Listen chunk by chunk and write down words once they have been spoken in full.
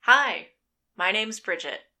My name's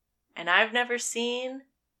Bridget, and I've never seen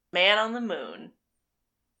Man on the Moon.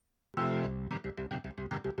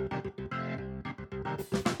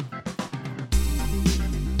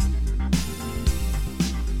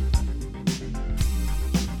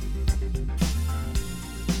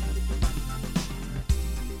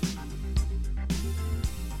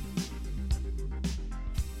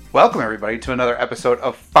 Welcome, everybody, to another episode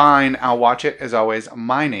of Fine, I'll Watch It. As always,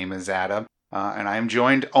 my name is Adam, and I am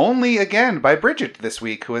joined only again by Bridget this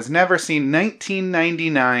week, who has never seen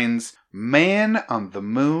 1999's Man on the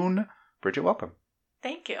Moon. Bridget, welcome.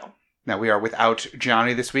 Thank you. Now, we are without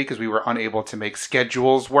Johnny this week, as we were unable to make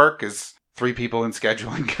schedules work, as three people in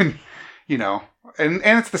scheduling can, and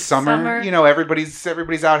it's the summer.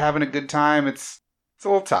 Everybody's out having a good time. It's a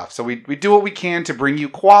little tough. So we do what we can to bring you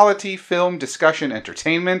quality film discussion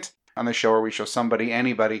entertainment on the show where we show somebody,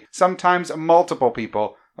 anybody, sometimes multiple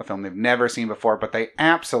people, a film they've never seen before, but they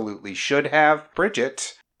absolutely should have.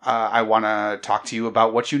 Bridget, I want to talk to you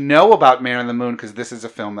about what you know about Man on the Moon, because this is a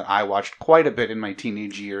film that I watched quite a bit in my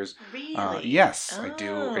teenage years. Really? Yes, I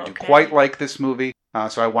do okay. quite like this movie.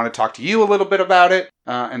 So I want to talk to you a little bit about it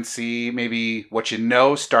and see maybe what you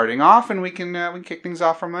know starting off, and we can kick things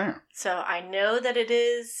off from there. So I know that it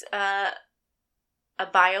is a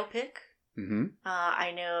biopic. Mm-hmm.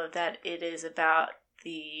 I know that it is about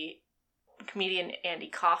the comedian Andy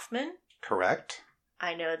Kaufman. Correct.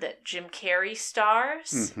 I know that Jim Carrey stars,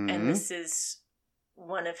 Mm-hmm. and this is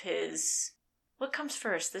one of his... What comes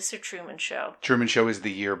first, this or Truman Show? Truman Show is the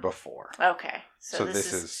year before. Okay. So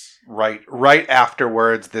this is right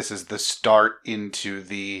afterwards. This is the start into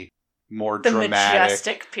the more dramatic...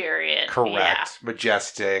 majestic period. Correct. Yeah.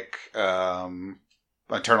 Majestic,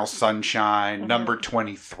 Eternal Sunshine, Number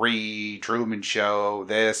 23, Truman Show,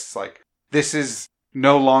 this is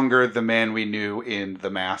no longer the man we knew in The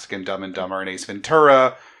Mask and Dumb and Dumber and Ace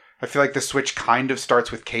Ventura. I feel like the switch kind of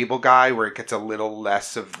starts with Cable Guy, where it gets a little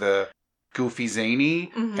less of the goofy zany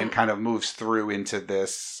and kind of moves through into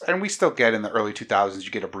this. And we still get in the early 2000s,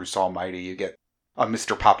 you get a Bruce Almighty, you get a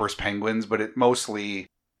Mr. Popper's Penguins, but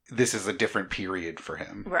this is a different period for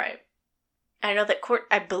him. Right. I know that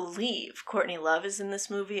I believe Courtney Love is in this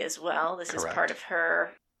movie as well. This Correct. is part of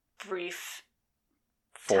her brief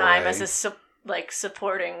Foray. time as a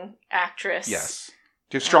supporting actress. Yes.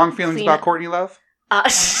 Do you have strong feelings about Courtney Love? I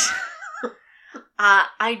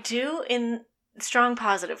do, in strong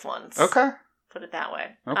positive ones. Okay. Put it that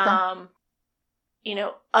way. Okay.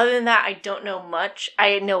 Other than that, I don't know much.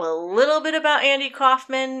 I know a little bit about Andy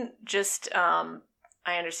Kaufman. Just, I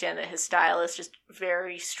understand that his style is just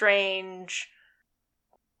very strange,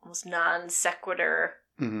 almost non sequitur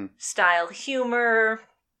style humor.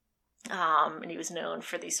 And he was known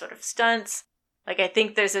for these sort of stunts. I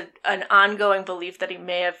think there's an ongoing belief that he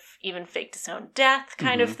may have even faked his own death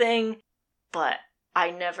kind of thing. But I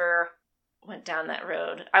never went down that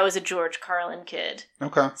road. I was a George Carlin kid.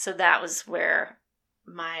 Okay. So that was where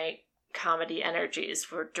my comedy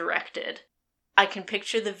energies were directed. I can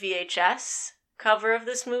picture the VHS cover of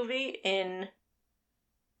this movie in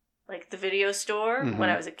the video store when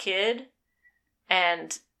I was a kid,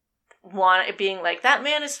 and it being like, that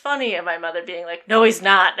man is funny, and my mother being like, no, he's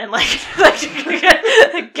not, and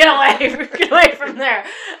get away from there.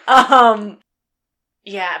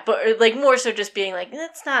 Yeah, but more so just being like,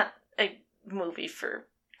 that's not a movie for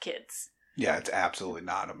kids. Yeah, it's absolutely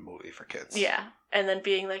not a movie for kids. Yeah, and then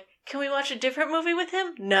being like, can we watch a different movie with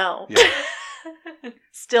him? No. Yeah.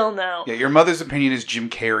 Still no. Yeah, your mother's opinion is Jim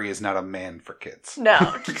Carrey is not a man for kids. No.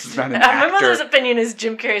 He's not an actor. My mother's opinion is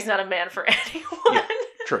Jim Carrey's not a man for anyone. Yeah,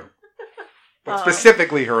 true. But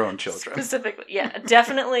specifically her own children. Specifically, yeah.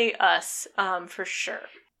 Definitely us, for sure.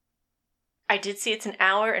 I did see it's an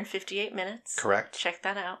hour and 58 minutes. Correct. Check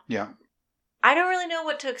that out. Yeah. I don't really know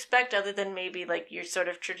what to expect other than maybe your sort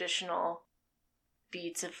of traditional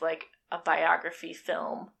beats of a biography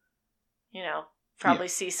film. Probably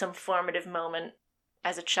see some formative moment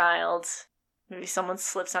as a child. Maybe someone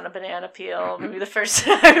slips on a banana peel. Maybe the first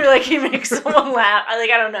time he makes someone laugh. I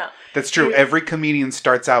don't know. That's true. Every comedian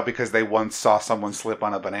starts out because they once saw someone slip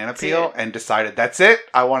on a banana peel and decided, that's it.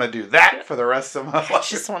 I want to do that for the rest of my life. I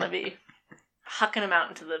just want to be hucking them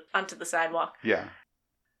out onto the sidewalk. Yeah.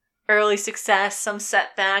 Early success, some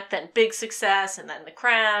setback, then big success, and then the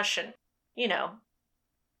crash, and,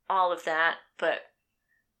 all of that. But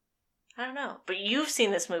I don't know. But you've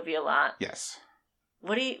seen this movie a lot. Yes.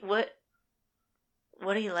 What do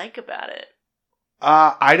you like about it?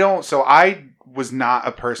 So I was not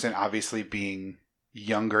a person, obviously, being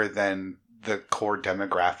younger than the core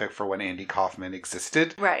demographic for when Andy Kaufman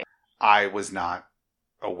existed. Right. I was not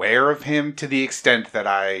aware of him to the extent that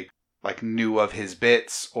I like knew of his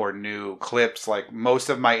bits or knew clips. Like most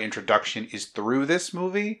of my introduction is through this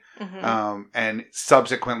movie. And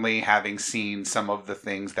subsequently having seen some of the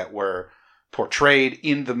things that were portrayed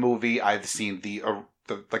in the movie, I've seen the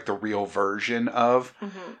real version of.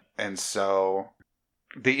 And so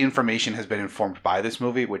the information has been informed by this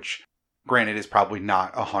movie, which granted is probably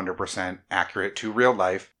not 100% accurate to real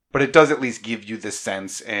life, but it does at least give you the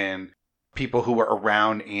sense, and people who were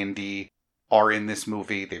around Andy are in this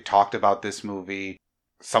movie. They've talked about this movie.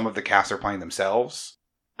 Some of the cast are playing themselves.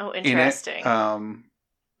 Oh, interesting.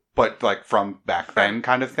 But like from back then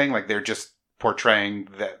kind of thing. Like they're just portraying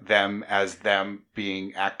them as them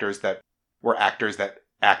being actors that were actors that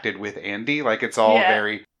acted with Andy. Like it's all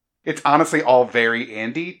it's honestly all very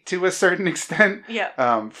Andy to a certain extent.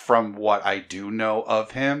 Yeah. From what I do know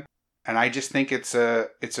of him. And I just think it's a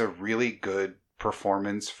really good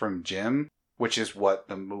performance from Jim, which is what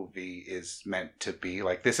the movie is meant to be.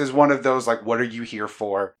 Like, this is one of those, like, what are you here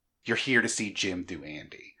for? You're here to see Jim do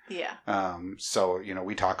Andy. Yeah. So, you know,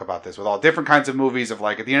 we talk about this with all different kinds of movies of,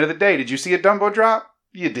 like, at the end of the day, did you see a Dumbo drop?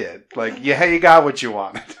 You did. Like, yeah, you got what you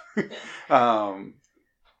wanted.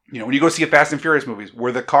 You know, when you go see a Fast and Furious movies,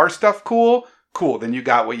 were the car stuff cool? Cool. Then you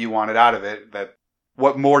got what you wanted out of it.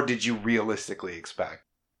 What more did you realistically expect?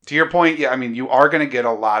 To your point, yeah, I mean, you are going to get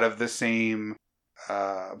a lot of the same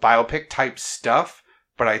biopic type stuff,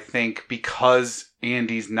 but I think because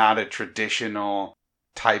Andy's not a traditional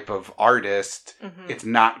type of artist, it's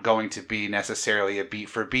not going to be necessarily a beat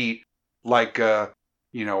for beat, like a,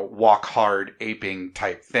 you know, Walk Hard aping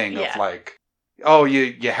type thing of like, oh,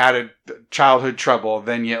 you had a childhood trouble,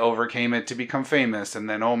 then you overcame it to become famous, and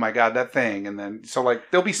then, oh my God, that thing. And then, so like,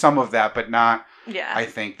 there'll be some of that, but not, I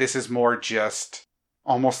think this is more just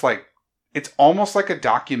almost like, it's almost like a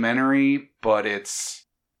documentary, but it's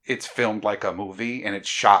filmed like a movie, and it's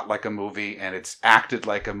shot like a movie, and it's acted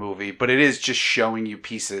like a movie, but it is just showing you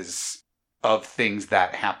pieces of things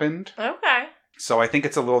that happened. Okay. So I think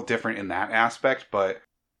it's a little different in that aspect, but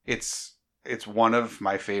it's one of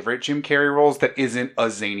my favorite Jim Carrey roles that isn't a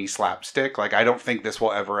zany slapstick. Like, I don't think this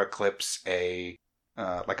will ever eclipse a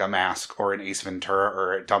Mask or an Ace Ventura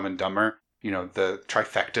or a Dumb and Dumber, you know, the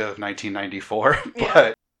trifecta of 1994.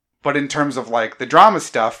 But in terms of like the drama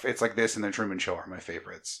stuff, it's like this and The Truman Show are my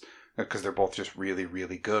favorites because they're both just really,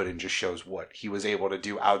 really good and just shows what he was able to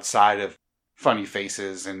do outside of funny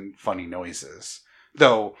faces and funny noises.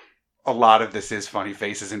 Though a lot of this is funny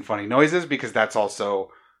faces and funny noises because that's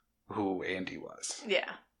also who Andy was.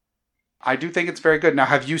 Yeah. I do think it's very good. Now,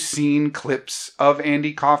 have you seen clips of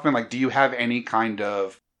Andy Kaufman? Like, do you have any kind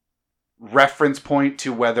of reference point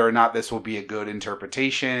to whether or not this will be a good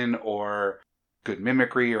interpretation or good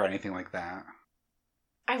mimicry or anything like that?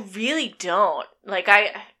 I really don't. Like,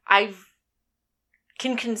 I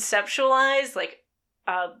can conceptualize, like,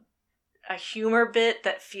 a humor bit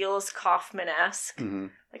that feels Kaufman-esque.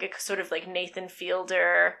 Like a sort of, like, Nathan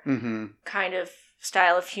Fielder kind of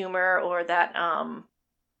style of humor, or that,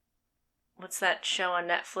 what's that show on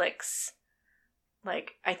Netflix?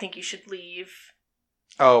 Like, I Think You Should Leave.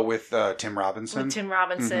 Oh, with Tim Robinson? With Tim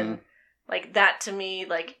Robinson. Like, that to me,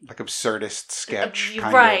 like absurdist sketch,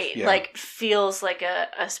 kind right, of. Yeah. Like, feels like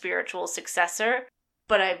a spiritual successor.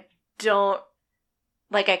 But I don't,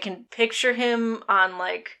 like, I can picture him on,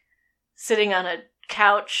 like, sitting on a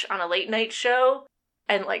couch on a late night show,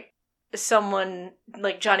 and, like, someone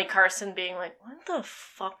like Johnny Carson being like, what the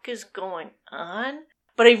fuck is going on?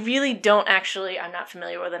 But I really don't I'm not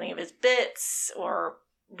familiar with any of his bits or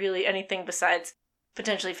really anything besides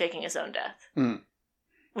potentially faking his own death.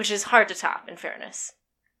 Which is hard to top, in fairness.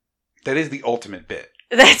 That is the ultimate bit.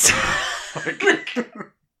 That's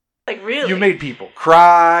like, really? You made people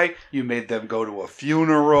cry. You made them go to a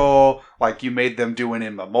funeral. Like, you made them do an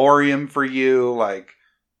in memoriam for you. Like,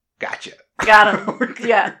 gotcha. Got him.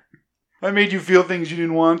 Yeah. I made you feel things you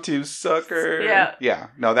didn't want to, sucker. Yeah. Yeah.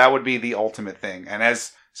 No, that would be the ultimate thing. And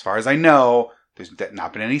as far as I know, there's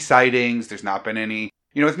not been any sightings. There's not been any...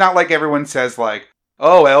 You know, it's not like everyone says, like,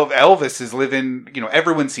 oh, Elvis is living... You know,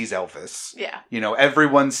 everyone sees Elvis. Yeah. You know,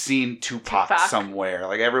 everyone's seen Tupac somewhere.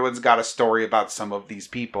 Like, everyone's got a story about some of these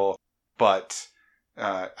people. But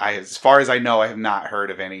as far as I know, I have not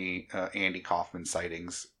heard of any Andy Kaufman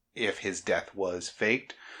sightings if his death was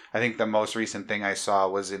faked. I think the most recent thing I saw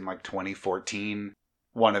was in like 2014.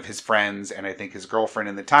 One of his friends and I think his girlfriend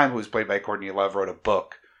in the time, who was played by Courtney Love, wrote a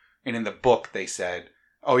book. And in the book they said,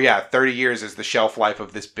 oh yeah, 30 years is the shelf life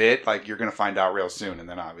of this bit. Like, you're going to find out real soon. And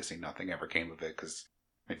then obviously nothing ever came of it because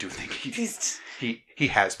I do think he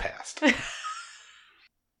has passed.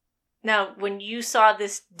 Now, when you saw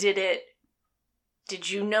this, did it Did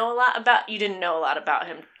you know a lot about... You didn't know a lot about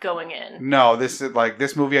him going in. No, this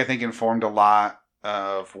movie I think informed a lot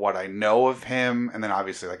of what I know of him, and then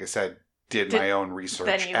obviously, like I said, did my own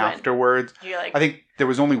research afterwards. I think there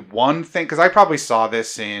was only one thing, because I probably saw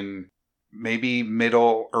this in maybe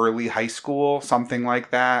middle, early high school, something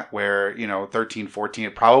like that, where, 13,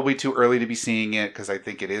 14, probably too early to be seeing it, because I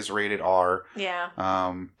think it is rated R. Yeah.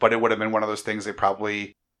 But it would have been one of those things that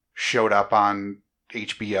probably showed up on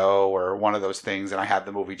HBO or one of those things, and I had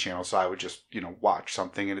the movie channel, so I would just, watch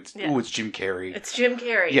something, and it's Jim Carrey. It's Jim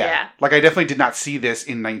Carrey, yeah. Like, I definitely did not see this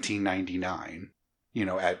in 1999,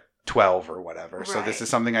 at 12 or whatever. Right. So this is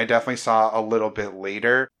something I definitely saw a little bit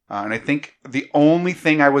later. And I think the only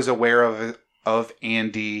thing I was aware of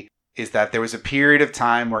Andy is that there was a period of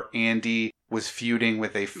time where Andy was feuding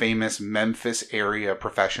with a famous Memphis area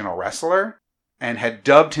professional wrestler and had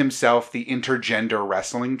dubbed himself the intergender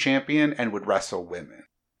wrestling champion and would wrestle women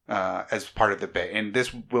as part of the bit. And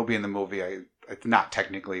this will be in the movie. It's not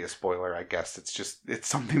technically a spoiler, I guess. It's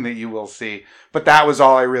something that you will see. But that was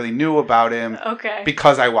all I really knew about him. Okay.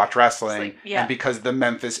 Because I watch wrestling. And because the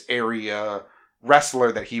Memphis area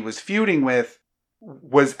wrestler that he was feuding with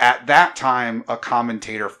was at that time a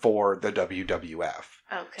commentator for the WWF.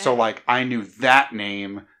 Okay. So I knew that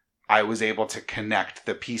name. I was able to connect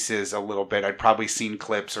the pieces a little bit. I'd probably seen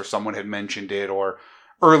clips or someone had mentioned it, or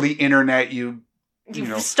early internet you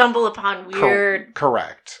stumble upon weird...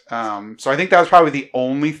 Correct. So I think that was probably the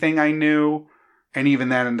only thing I knew. And even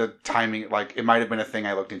then, in the timing, it might have been a thing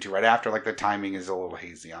I looked into right after. The timing is a little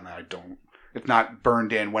hazy on that. It's not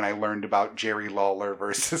burned in when I learned about Jerry Lawler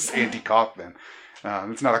versus Andy Kaufman.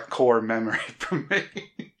 It's not a core memory for me.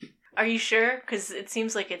 Are you sure? Because it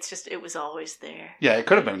seems like it was always there. Yeah, it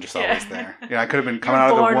could have been just always there. I could have been coming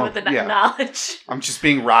out of the womb. Born with the knowledge. I'm just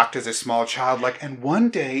being rocked as a small child, and one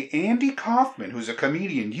day Andy Kaufman, who's a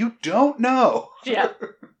comedian you don't know,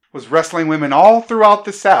 was wrestling women all throughout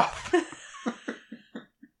the South.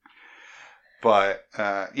 But,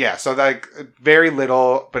 so very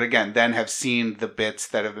little, but again, then have seen the bits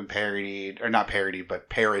that have been parodied, or not parodied, but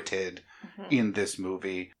parroted in this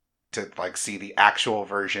movie to, see the actual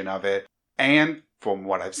version of it. And from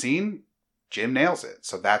what I've seen, Jim nails it.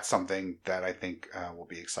 So that's something that I think will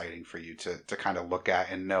be exciting for you to kind of look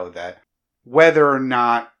at and know that whether or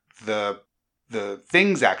not the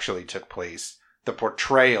things actually took place, the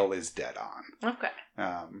portrayal is dead on. Okay.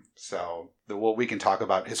 We can talk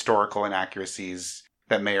about historical inaccuracies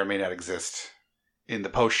that may or may not exist in the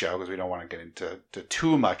post show, because we don't want to get into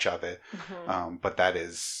too much of it. But that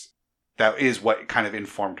is what kind of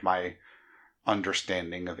informed my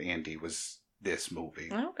understanding of Andy, was this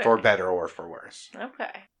movie, for better or for worse.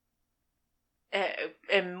 Okay.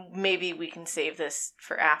 And maybe we can save this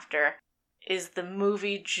for after. Is the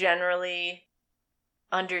movie generally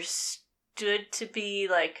understood to be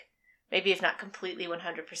maybe if not completely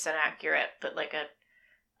 100% accurate, but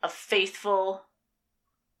a faithful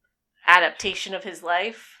adaptation of his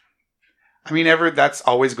life? I mean, that's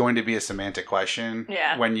always going to be a semantic question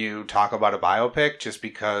when you talk about a biopic, just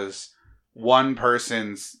because one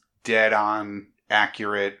person's dead-on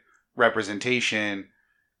accurate representation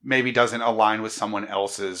maybe doesn't align with someone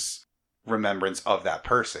else's remembrance of that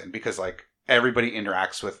person, because everybody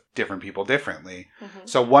interacts with different people differently.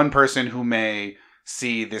 So one person who may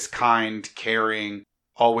see this kind, caring,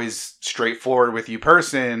 always straightforward with you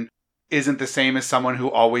person isn't the same as someone who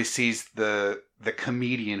always sees the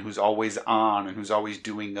comedian who's always on and who's always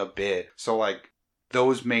doing a bit. So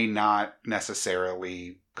those may not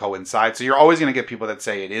necessarily coincide. So you're always going to get people that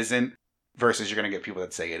say it isn't versus you're going to get people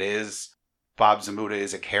that say it is. Bob Zmuda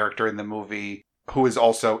is a character in the movie who is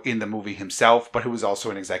also in the movie himself, but who is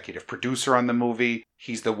also an executive producer on the movie.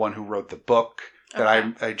 He's the one who wrote the book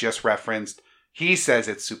that I just referenced. He says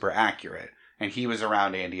it's super accurate, and he was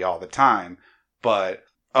around Andy all the time. But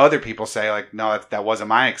other people say, no, that wasn't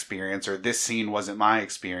my experience, or this scene wasn't my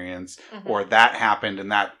experience, or that happened,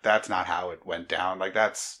 and that's not how it went down.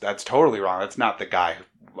 That's totally wrong. That's not the guy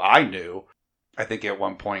I knew. I think at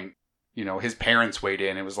one point, his parents weighed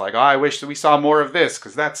in and was like, oh, I wish that we saw more of this,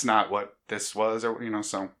 because that's not what this was, or,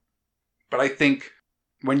 so. But I think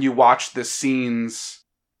when you watch the scenes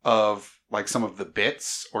of some of the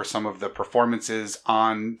bits or some of the performances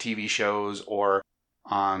on TV shows or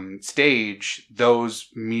on stage, those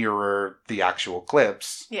mirror the actual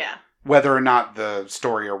clips. Yeah. Whether or not the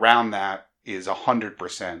story around that is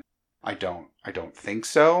 100%, I don't think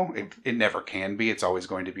so. It never can be. It's always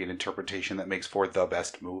going to be an interpretation that makes for the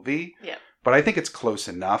best movie. Yeah. But I think it's close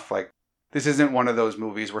enough. This isn't one of those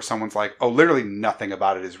movies where someone's like, oh, literally nothing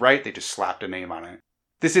about it is right. They just slapped a name on it.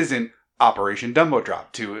 This isn't Operation Dumbo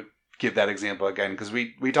Drop, to give that example again, because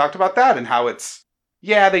we talked about that and how it's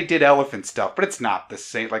yeah, they did elephant stuff, but it's not the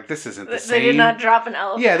same. Like, this isn't the same. They did not drop an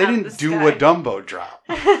elephant. Yeah, they didn't do a Dumbo drop.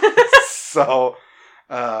 So,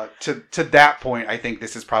 to that point, I think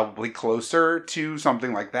this is probably closer to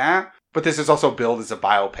something like that. But this is also billed as a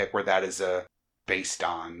biopic where that is based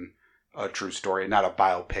on a true story, not a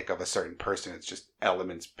biopic of a certain person. It's just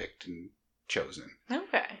elements picked and chosen.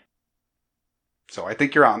 Okay. So I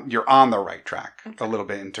think you're on the right track a little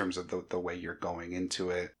bit in terms of the way you're going into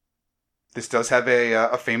it. This does have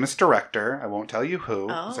a famous director. I won't tell you who,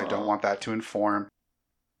 because I don't want that to inform.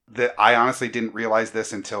 I honestly didn't realize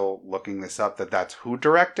this until looking this up, that's who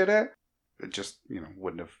directed it. It just,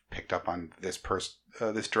 wouldn't have picked up on this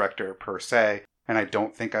director per se. And I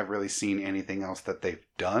don't think I've really seen anything else that they've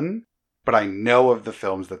done. But I know of the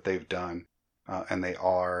films that they've done, and they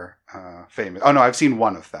are famous. Oh, no, I've seen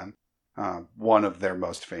one of them. One of their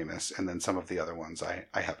most famous, and then some of the other ones I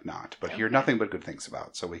have not. But hear nothing but good things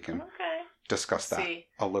about, so we can discuss that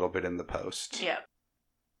a little bit in the post. Yeah.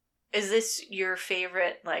 Is this your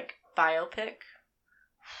favorite, biopic?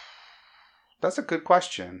 That's a good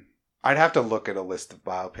question. I'd have to look at a list of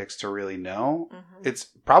biopics to really know. Mm-hmm. It's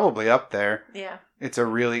probably up there. Yeah. It's a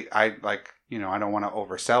really, I don't want to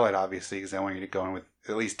oversell it, obviously, because I want you to go in with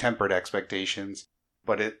at least tempered expectations.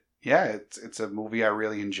 But it's a movie I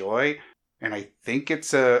really enjoy. And I think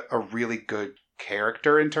it's a really good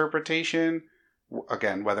character interpretation.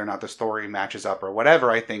 Again, whether or not the story matches up or whatever,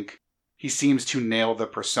 I think he seems to nail the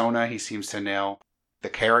persona. He seems to nail the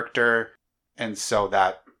character. And so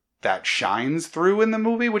that shines through in the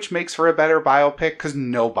movie, which makes for a better biopic, because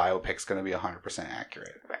no biopic's going to be 100%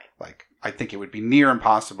 accurate. Right. I think it would be near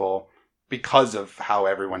impossible because of how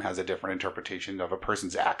everyone has a different interpretation of a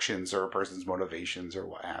person's actions or a person's motivations or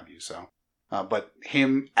what have you. So, but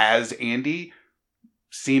him as Andy,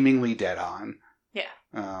 seemingly dead on. Yeah.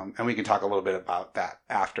 And we can talk a little bit about that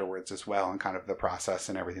afterwards as well, and kind of the process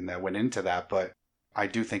and everything that went into that. But I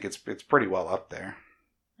do think it's pretty well up there.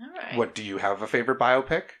 All right. What, do you have a favorite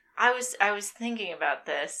biopic? I was thinking about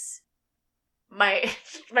this. My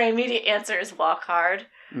immediate answer is Walk Hard,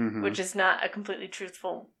 mm-hmm. which is not a completely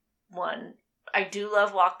truthful one. I do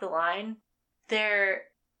love Walk the Line. They're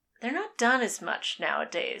not done as much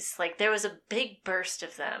nowadays. There was a big burst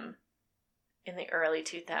of them in the early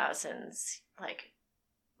 2000s,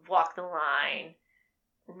 Walk the Line,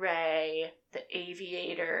 Ray, The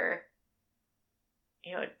Aviator.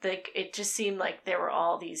 It just seemed like there were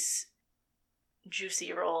all these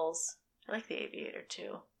juicy roles. I like The Aviator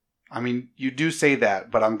too. I mean, you do say that,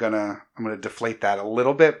 but I'm gonna deflate that a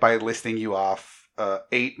little bit by listing you off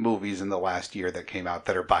 8 movies in the last year that came out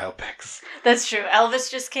that are biopics. That's true. Elvis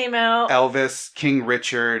just came out. Elvis, King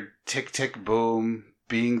Richard, Tick Tick Boom,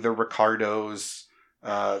 Being the Ricardos,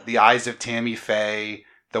 The Eyes of Tammy Faye,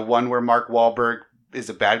 the one where Mark Wahlberg is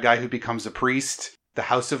a bad guy who becomes a priest, The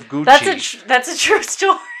House of Gucci. That's a true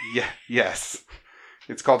story. Yeah. Yes.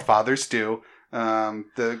 It's called Father Stew.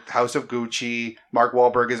 The House of Gucci. Mark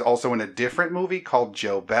Wahlberg is also in a different movie called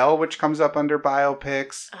Joe Bell, which comes up under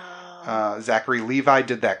biopics. Oh. Zachary Levi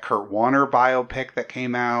did that Kurt Warner biopic that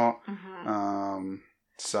came out. Mm-hmm.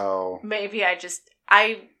 So maybe I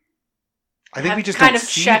think we just kind don't of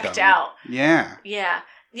see checked them. out. Yeah. Yeah.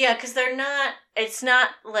 Yeah, because they're not. It's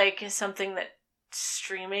not something that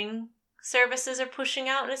streaming services are pushing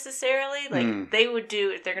out necessarily. They would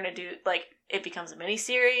do if they're going to do it becomes a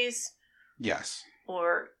miniseries. Yes.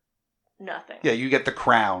 Or nothing. Yeah, you get The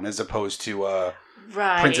Crown as opposed to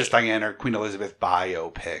Princess Diana or Queen Elizabeth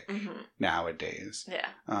biopic nowadays. Yeah.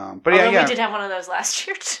 But Although we did have one of those last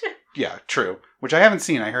year too. Yeah, true. Which I haven't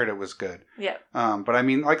seen. I heard it was good. Yeah. But I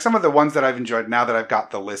mean, some of the ones that I've enjoyed now that I've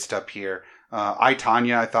got the list up here. I,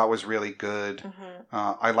 Tonya, I thought was really good. Mm-hmm.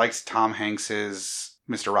 I liked Tom Hanks's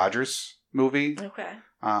Mr. Rogers movie. Okay.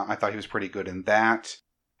 I thought he was pretty good in that.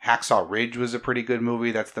 Hacksaw Ridge was a pretty good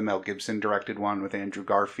movie. That's the Mel Gibson directed one with Andrew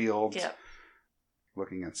Garfield. Yeah.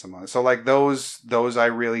 Looking at some others. So those I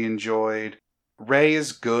really enjoyed. Ray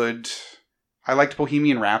is good. I liked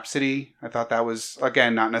Bohemian Rhapsody. I thought that was,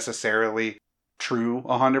 again, not necessarily true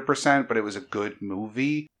 100%, but it was a good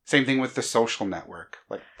movie. Same thing with The Social Network.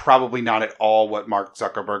 Probably not at all what Mark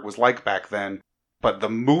Zuckerberg was like back then, but the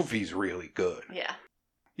movie's really good. Yeah.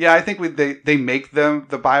 Yeah, I think they make the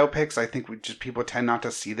biopics. I think people tend not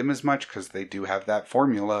to see them as much because they do have that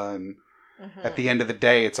formula. And at the end of the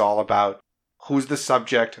day, it's all about who's the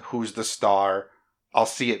subject, who's the star. I'll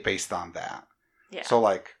see it based on that. Yeah. So,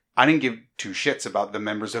 I didn't give 2 shits about the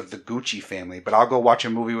members of the Gucci family, but I'll go watch a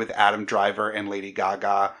movie with Adam Driver and Lady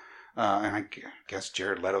Gaga. And I guess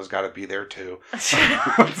Jared Leto's got to be there too.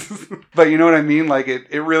 But you know what I mean?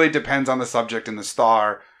 It really depends on the subject and the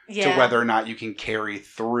star to whether or not you can carry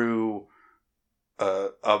through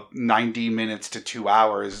of 90 minutes to 2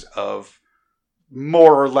 hours of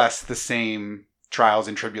more or less the same trials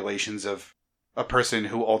and tribulations of a person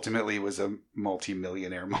who ultimately was a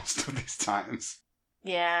multi-millionaire most of these times.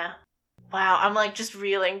 Yeah. Wow, I'm like just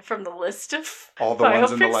reeling from the list of all the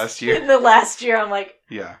ones in the last year. In the last year, I'm like,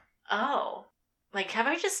 yeah. Oh, like have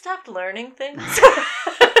I just stopped learning things?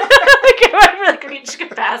 Like, have I like reached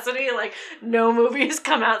capacity? Like no movie has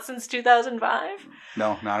come out since 2005?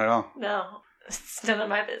 No, not at all. No, it's none of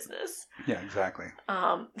my business. Yeah, exactly.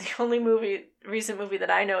 The only recent movie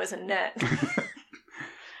that I know is Annette.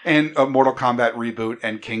 And a Mortal Kombat reboot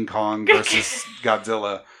and King Kong versus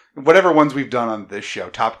Godzilla. Whatever ones we've done on this show.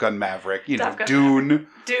 Top Gun Maverick. Dune. Maverick.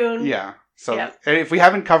 Dune. Yeah. So if we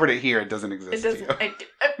haven't covered it here, it doesn't exist. It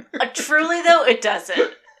doesn't. Truly, though, it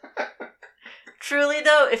doesn't. Truly,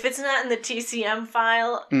 though, if it's not in the TCM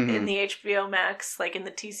file, in the HBO Max, like in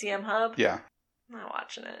the TCM hub, yeah, I'm not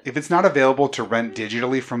watching it. If it's not available to rent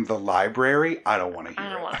digitally from the library, I don't want to hear it.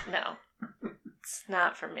 I don't want to, no. It's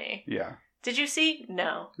not for me. Yeah. Did you see?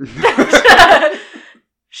 No.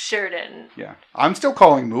 Sure didn't. Yeah. I'm still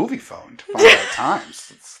calling Movie Phone to find out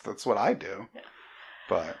times. That's what I do. Yeah.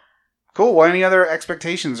 But, cool. Well, any other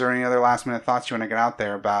expectations or any other last minute thoughts you want to get out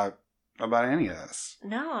there about any of this?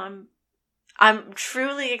 No, I'm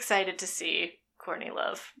truly excited to see Courtney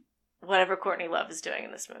Love. Whatever Courtney Love is doing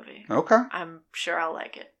in this movie. Okay. I'm sure I'll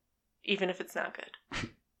like it. Even if it's not good.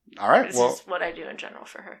 All right. It's just what I do in general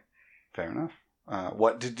for her. Fair enough.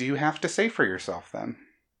 What did you have to say for yourself then?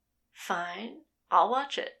 Fine. I'll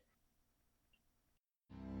watch it.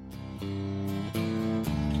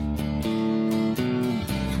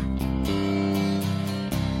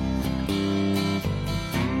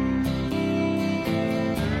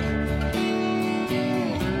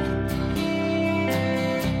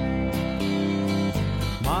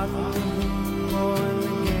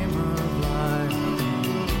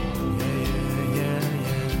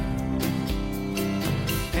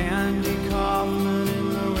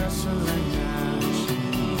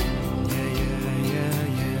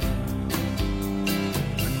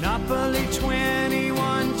 Monopoly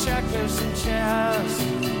 21 checkers and chess.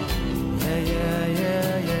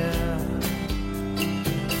 Yeah.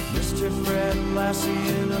 Mr. Fred Lassie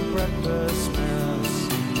in a breakfast mess.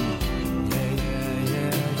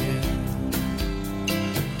 Yeah.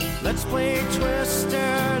 Let's play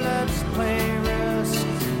Twister, let's play Risk.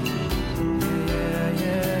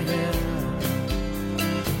 Yeah.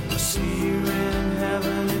 I'll see you in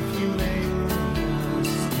heaven if you make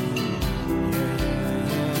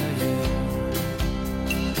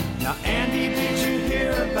Now, Andy, did you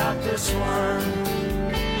hear about this one?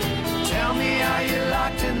 Tell me, are you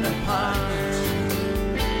locked in the pond?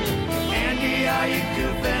 Andy, are you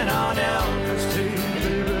goofing on Elvis too,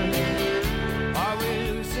 baby? Are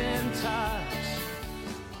we losing touch?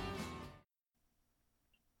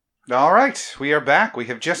 All right, we are back. We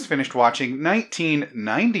have just finished watching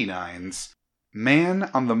 1999's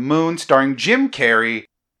Man on the Moon, starring Jim Carrey.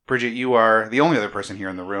 Bridget, you are the only other person here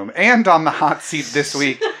in the room and on the hot seat this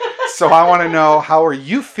week. So I want to know, how are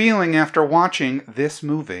you feeling after watching this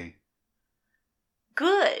movie?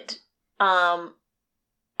 Good.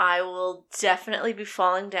 I will definitely be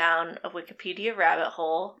falling down a Wikipedia rabbit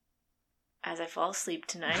hole as I fall asleep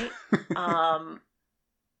tonight.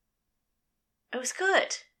 It was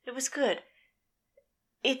good.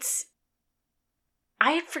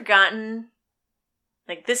 I had forgotten,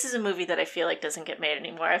 like, this is a movie that I feel like doesn't get made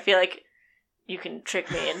anymore. I feel like you can trick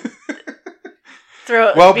me and throw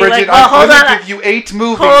it. Well, Bridget, like, I'm going to give you 8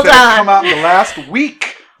 movies that have come out in the last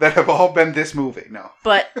week that have all been this movie. No.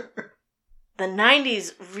 But the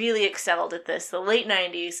 90s really excelled at this. The late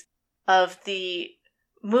 90s of the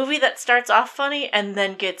movie that starts off funny and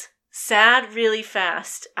then gets sad really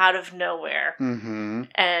fast out of nowhere. Mm-hmm.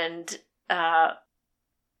 And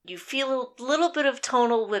you feel a little bit of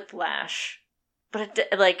tonal whiplash. But,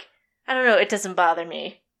 I don't know, it doesn't bother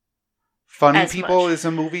me. Funny People is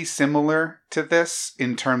a movie similar to this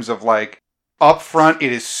in terms of, like, up front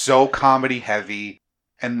it is so comedy heavy,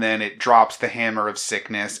 and then it drops the hammer of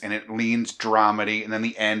sickness, and it leans dramedy, and then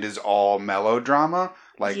the end is all melodrama.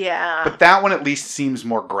 Like, yeah. But that one at least seems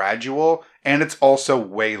more gradual, and it's also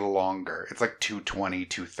way longer. It's like 220,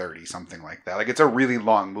 230, something like that. Like, it's a really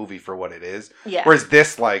long movie for what it is. Yeah. Whereas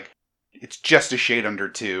this, like, it's just a shade under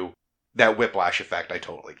 2. That whiplash effect I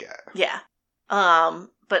totally get. Yeah.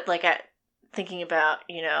 But, like, thinking about,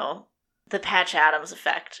 the Patch Adams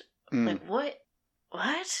effect. Like, what?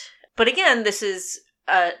 But again, this is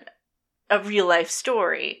a real life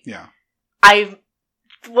story. Yeah. I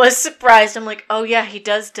was surprised. I'm like, oh yeah, he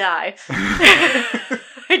does die.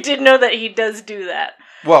 I did know that he does do that.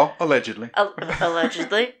 Well, allegedly.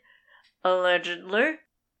 Allegedly.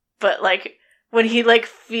 But, like, when he, like,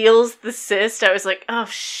 feels the cyst, I was like, oh,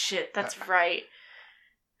 shit, that's right.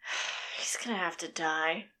 He's gonna have to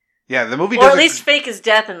die. Yeah, the movie does... Or at least fake his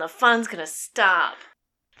death and the fun's gonna stop.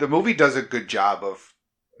 The movie does a good job of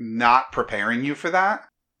not preparing you for that.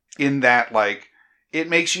 In that, like, it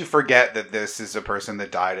makes you forget that this is a person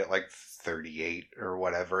that died at, like, 38 or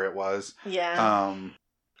whatever it was. Yeah.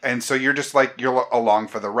 And so you're just, like, you're along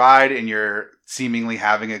for the ride and you're seemingly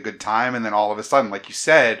having a good time. And then all of a sudden, like you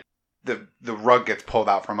said, the rug gets pulled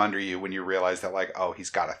out from under you when you realize that, like, oh, he's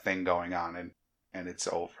got a thing going on and it's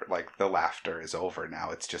over. Like, the laughter is over now.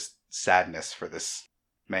 It's just sadness for this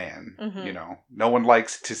man. Mm-hmm. You know, no one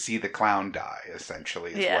likes to see the clown die,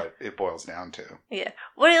 essentially, is what it boils down to. Yeah.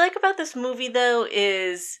 What I like about this movie, though,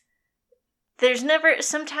 is there's never,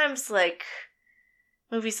 sometimes, like,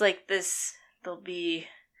 movies like this, there'll be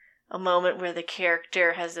a moment where the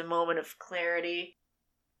character has a moment of clarity,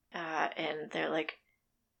 and they're like,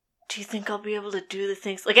 do you think I'll be able to do the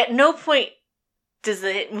things? Like, at no point does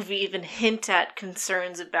the movie even hint at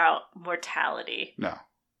concerns about mortality. No.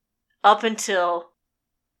 Up until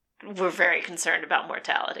we're very concerned about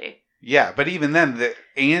mortality. Yeah, but even then,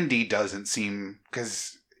 Andy doesn't seem,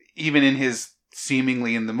 because even in his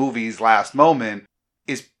seemingly in the movie's last moment,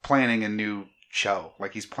 is planning a new show.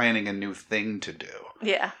 Like, he's planning a new thing to do.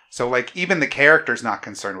 Yeah. So, like, even the character's not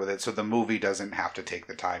concerned with it, so the movie doesn't have to take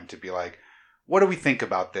the time to be like, what do we think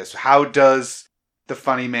about this? How does the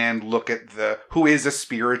funny man look at who is a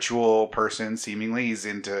spiritual person, seemingly? He's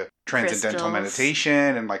into transcendental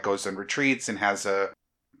meditation and, like, goes on retreats and has a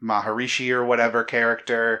Maharishi or whatever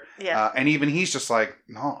character. Yeah. And even he's just like,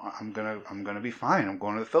 no, I'm gonna be fine. I'm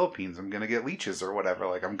going to the Philippines. I'm gonna get leeches or whatever.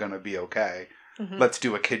 Like, I'm gonna be okay. Mm-hmm. Let's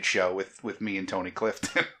do a kid show with me and Tony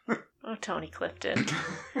Clifton. Oh, Tony Clifton.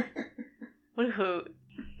 What a hoot.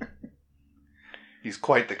 He's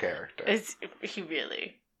quite the character. He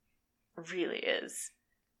really, really is.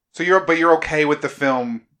 So you're okay with the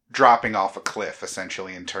film dropping off a cliff,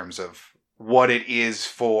 essentially, in terms of what it is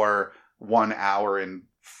for 1 hour and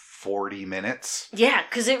 40 minutes? Yeah,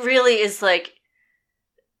 because it really is like,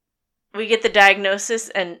 we get the diagnosis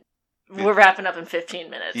and we're wrapping up in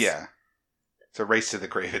 15 minutes. Yeah. It's a race to the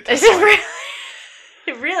grave at this point.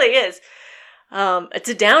 It really is. It's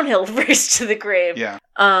a downhill race to the grave. Yeah.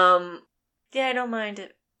 Yeah, I don't mind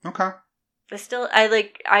it. Okay.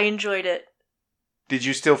 I enjoyed it. Did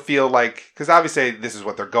you still feel like, because obviously this is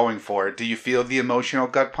what they're going for, do you feel the emotional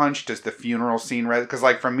gut punch? Does the funeral scene, because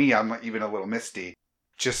like for me, I'm even a little misty.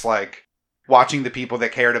 Just like watching the people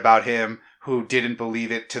that cared about him, who didn't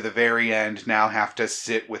believe it to the very end, now have to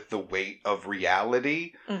sit with the weight of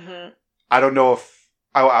reality. Mm-hmm. I don't know if,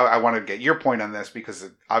 I want to get your point on this, because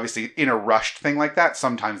obviously in a rushed thing like that,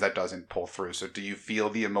 sometimes that doesn't pull through. So do you feel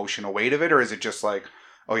the emotional weight of it, or is it just like,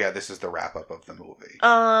 oh yeah, this is the wrap up of the movie?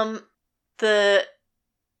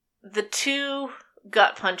 The two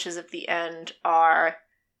gut punches at the end are,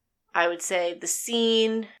 I would say, the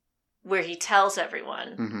scene where he tells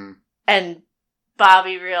everyone, mm-hmm. and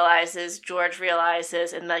Bobby realizes, George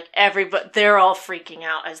realizes, and like everybody, they're all freaking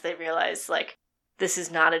out as they realize, like, this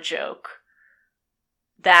is not a joke.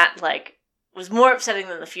 That, like, was more upsetting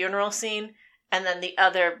than the funeral scene. And then the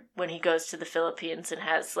other, when he goes to the Philippines and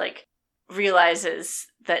has, like, realizes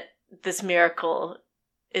that this miracle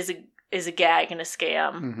is a gag and a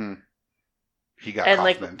scam. Mm-hmm. He got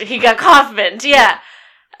Kaufmaned. Kaufmaned. Like, he got Kaufmaned, yeah.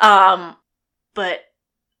 But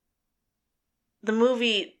the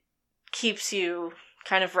movie keeps you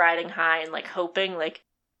kind of riding high and, like, hoping, like,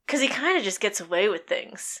 because he kind of just gets away with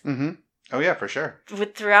things. Mm-hmm. Oh, yeah, for sure.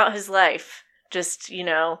 Throughout his life. Just, you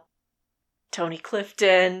know, Tony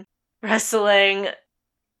Clifton, wrestling.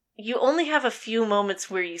 You only have a few moments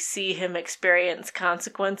where you see him experience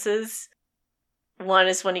consequences. One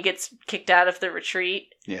is when he gets kicked out of the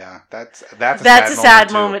retreat. Yeah, that's a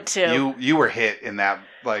sad moment too. You were hit in that,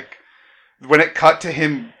 like, when it cut to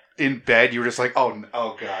him in bed, you were just like, oh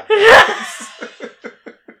god.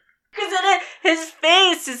 Because his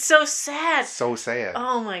face is so sad. So sad.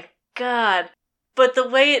 Oh my god. But the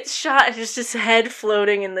way it's shot, it's just his head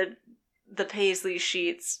floating in the paisley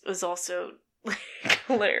sheets was also, like,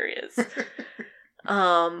 hilarious.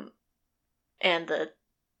 And the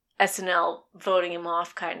SNL voting him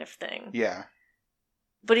off kind of thing. Yeah.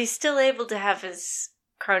 But he's still able to have his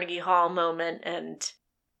Carnegie Hall moment, and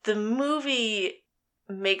the movie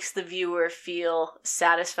makes the viewer feel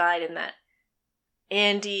satisfied in that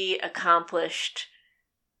Andy accomplished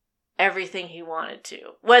everything he wanted to.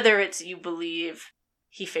 Whether it's you believe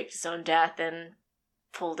he faked his own death and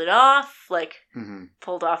pulled it off, like, mm-hmm.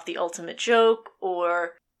 pulled off the ultimate joke,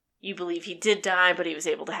 or you believe he did die, but he was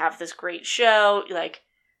able to have this great show. Like,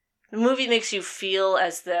 the movie makes you feel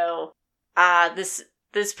as though,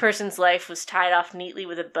 this person's life was tied off neatly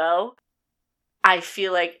with a bow. I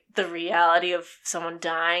feel like the reality of someone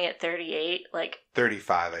dying at 38, like...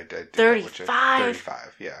 35, I did. 35?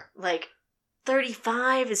 35, yeah. Like,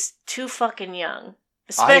 35 is too fucking young.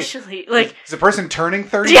 Especially, like... Is a person turning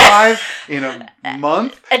 35 in a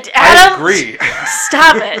month? Adam, I agree.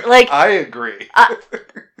 Stop it. Like... I agree.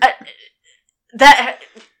 That...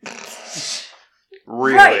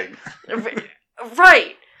 Really?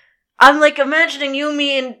 Right. I'm, like, imagining you,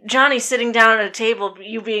 me, and Johnny sitting down at a table,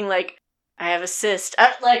 you being like, I have a cyst.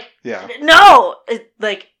 Yeah. No!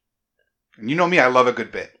 Like... You know me, I love a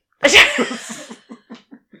good bit.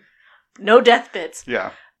 No death bits.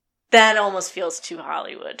 Yeah. That almost feels too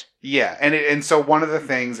Hollywood. Yeah, and so one of the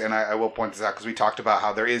things, and I will point this out because we talked about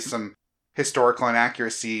how there is some historical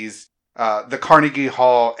inaccuracies, the Carnegie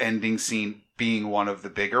Hall ending scene being one of the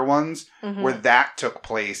bigger ones, where that took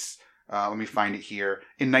place, let me find it here,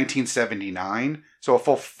 in 1979, so a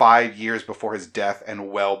full 5 years before his death and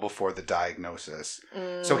well before the diagnosis.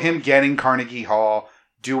 So him getting Carnegie Hall,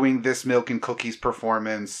 doing this Milk and Cookies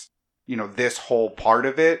performance, this whole part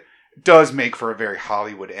of it, does make for a very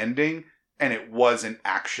Hollywood ending, and it wasn't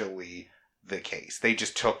actually the case. They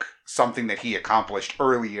just took something that he accomplished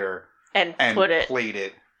earlier and played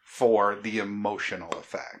it for the emotional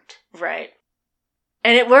effect. Right.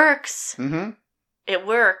 And it works. Mm-hmm. It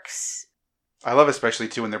works. I love especially,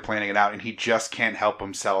 too, when they're planning it out, and he just can't help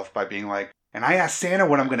himself by being like, and I asked Santa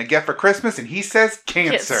what I'm going to get for Christmas, and he says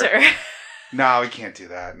cancer. No, he can't do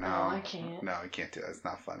that. No, I can't. No, he can't do that. It's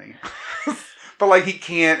not funny. But, like, he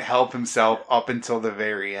can't help himself up until the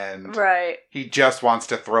very end. Right. He just wants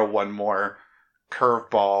to throw one more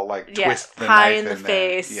curveball, like, twist the high knife in the there.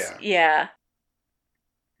 face. Yeah.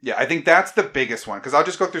 Yeah, I think that's the biggest one. Because I'll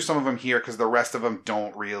just go through some of them here, because the rest of them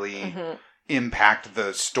don't really impact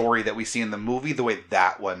the story that we see in the movie the way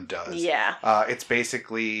that one does. Yeah. It's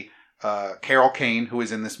basically Carol Kane, who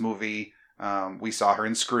is in this movie. We saw her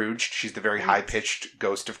in Scrooged. She's the very high-pitched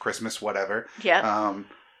ghost of Christmas, whatever. Yeah.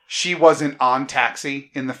 She wasn't on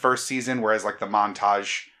Taxi in the first season, whereas, like, the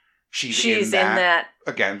montage, she's in that.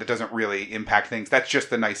 Again, that doesn't really impact things. That's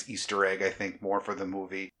just a nice Easter egg, I think, more for the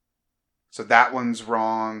movie. So that one's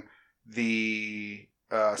wrong.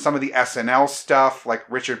 Some of the SNL stuff, like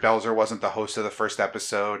Richard Belzer wasn't the host of the first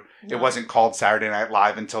episode. No. It wasn't called Saturday Night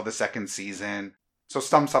Live until the second season. So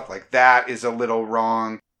some stuff like that is a little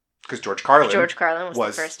wrong. Because George Carlin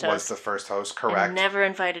was the first host, correct. And never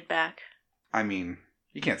invited back. I mean...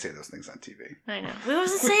 You can't say those things on TV. I know. We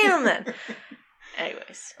wasn't saying them then.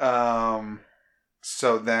 Anyways.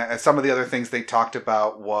 So then, some of the other things they talked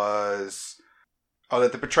about was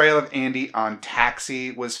that the portrayal of Andy on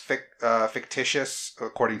Taxi was fictitious,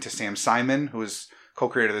 according to Sam Simon, who was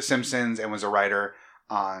co-creator of The Simpsons and was a writer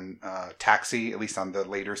on Taxi, at least on the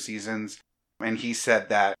later seasons. And he said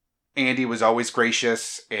that Andy was always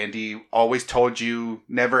gracious. Andy always told you,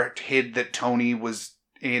 never hid that Tony was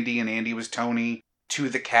Andy and Andy was Tony to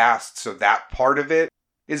the cast, so that part of it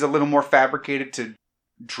is a little more fabricated to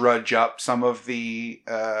drudge up some of the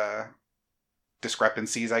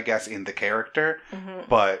discrepancies, I guess, in the character.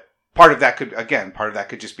 But part of that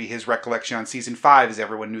could just be his recollection on season 5, as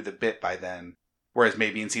everyone knew the bit by then, whereas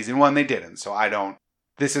maybe in season 1 they didn't. So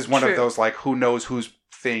this is one of those, like, who knows whose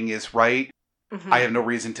thing is right. I have no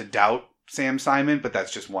reason to doubt Sam Simon, but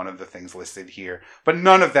that's just one of the things listed here. But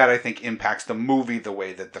none of that, I think, impacts the movie the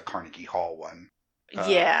way that the Carnegie Hall one.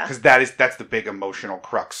 Because that's the big emotional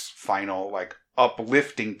crux, final, like,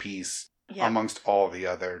 uplifting piece amongst all the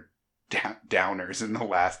other downers in the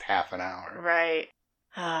last half an hour. Right.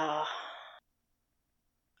 Oh.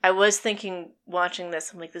 I was thinking, watching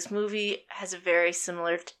this, I'm like, this movie has a very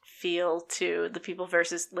similar feel to The People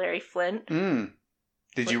vs. Larry Flint.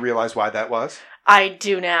 Did you realize why that was? I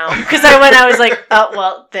do now. Because I was like, oh,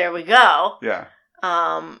 well, there we go. Yeah.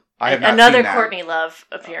 I have not another seen that. Courtney Love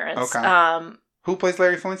appearance. Okay. Who plays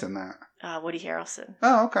Larry Flint in that? Woody Harrelson.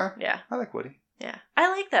 Oh, okay. Yeah. I like Woody. Yeah. I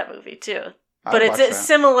like that movie, too. But it's a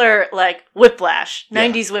similar, like, Whiplash,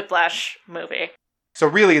 90s Whiplash movie. So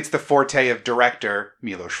really, it's the forte of director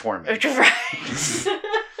Milos Forman. Right.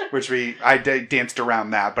 Which I danced around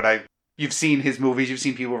that, but you've seen his movies, you've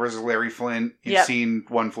seen People vs. Larry Flint, you've seen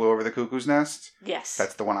One Flew Over the Cuckoo's Nest. Yes.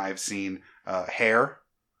 That's the one I've seen. Hair.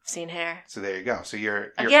 Seen Hair. So there you go. So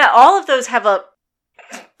you're yeah, all of those have a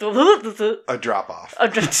drop off.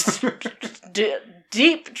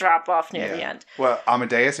 Deep drop off near the end. Well,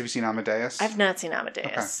 Amadeus, have you seen Amadeus? I've not seen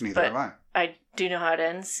Amadeus. Okay, neither have I. I do know how it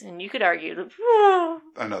ends, and you could argue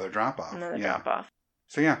another drop off. Drop off.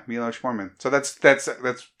 So yeah, Milos Forman. So that's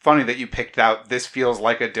funny that you picked out. This feels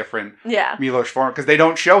like a different Milos Forman because they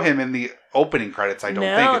don't show him in the opening credits. I don't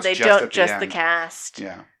think. No, they don't. Just the cast.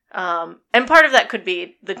 Yeah. And part of that could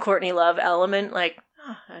be the Courtney Love element, like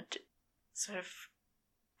sort of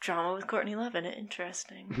drama with Courtney Love in it.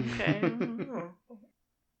 Interesting. Okay.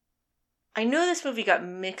 I know this movie got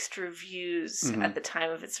mixed reviews at the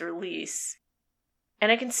time of its release,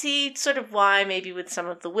 and I can see sort of why. Maybe with some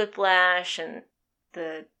of the whiplash and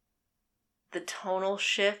the tonal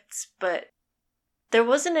shifts, but there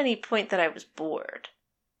wasn't any point that I was bored.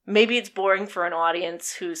 Maybe it's boring for an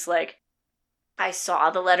audience who's like, I saw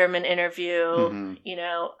the Letterman interview, you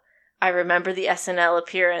know, I remember the SNL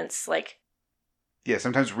appearance, like... Yeah,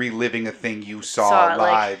 sometimes reliving a thing you saw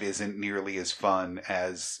live isn't nearly as fun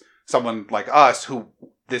as someone like us who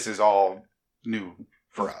this is all new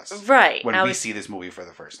for us. Right. When we see this movie for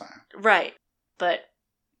the first time. Right. But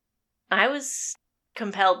I was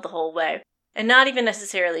compelled the whole way. And not even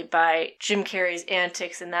necessarily by Jim Carrey's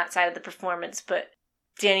antics and that side of the performance, but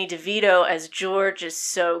Danny DeVito as George is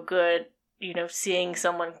so good. You know, seeing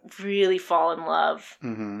someone really fall in love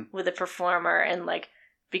with a performer and like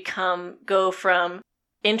go from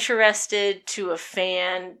interested to a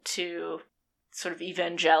fan to sort of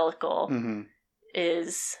evangelical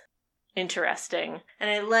is interesting. And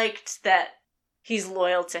I liked that he's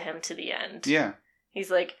loyal to him to the end. Yeah. He's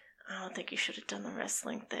like, I don't think you should have done the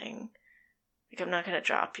wrestling thing. Like, I'm not going to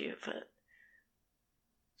drop you, but...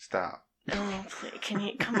 Stop. Oh, please, can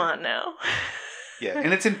you... Come on now. Yeah,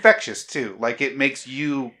 and it's infectious, too. Like, it makes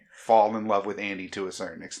you fall in love with Andy to a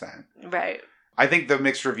certain extent. Right. I think the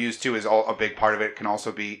mixed reviews, too, is a big part of it. Can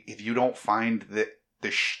also be, if you don't find the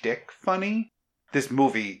shtick funny, this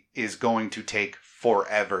movie is going to take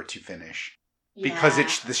forever to finish. Yeah. Because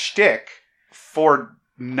it's the shtick for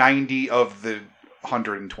 90 of the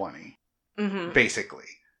 120, basically.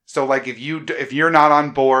 So, like, if you're not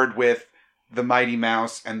on board with the Mighty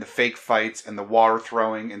Mouse and the fake fights and the water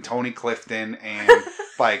throwing and Tony Clifton and,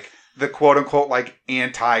 like, the quote-unquote, like,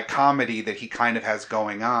 anti-comedy that he kind of has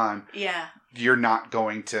going on, you're not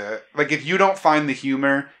going to... Like, if you don't find the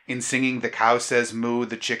humor in singing The Cow Says Moo,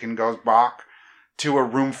 the Chicken Goes Bok to a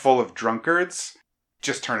room full of drunkards,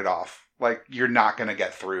 just turn it off. Like, you're not going to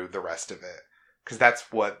get through the rest of it. Because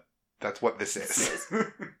that's what this is.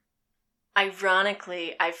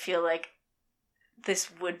 Ironically, I feel like this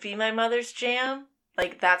would be my mother's jam.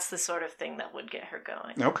 Like, that's the sort of thing that would get her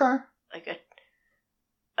going. Okay. Like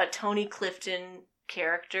a Tony Clifton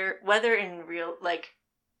character, whether in real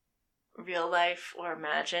life or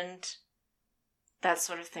imagined, that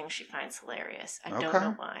sort of thing she finds hilarious. I don't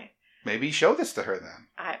know why. Maybe show this to her then.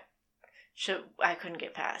 I couldn't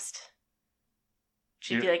get past.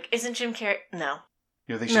 She'd be like, isn't Jim Carrey... No.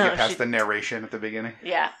 You don't think she'd get past the narration at the beginning?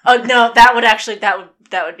 Yeah. Oh, no, that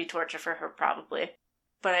would be torture for her, probably.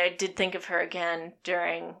 But I did think of her again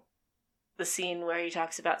during the scene where he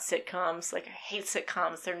talks about sitcoms. Like, I hate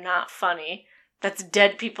sitcoms. They're not funny. That's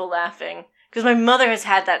dead people laughing. Because my mother has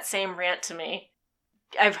had that same rant to me.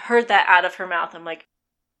 I've heard that out of her mouth. I'm like,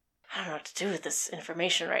 I don't know what to do with this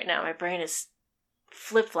information right now. My brain is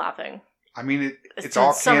flip-flopping. I mean, it's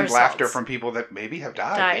all canned laughter from people that maybe have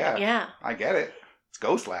died. Yeah. I get it. It's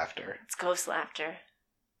ghost laughter.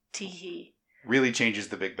 Tee-hee. Really changes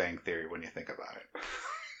the Big Bang Theory when you think about it.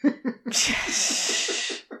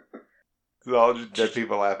 It's all just dead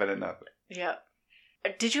people laughing at nothing. Yeah.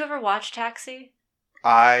 Did you ever watch Taxi?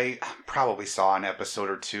 I probably saw an episode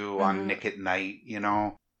or two on Nick at Night, you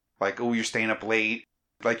know? Like, oh, you're staying up late.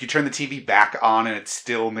 Like, you turn the TV back on and it's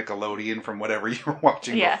still Nickelodeon from whatever you were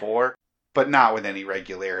watching before. But not with any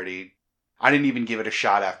regularity. I didn't even give it a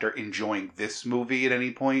shot after enjoying this movie at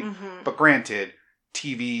any point. But granted,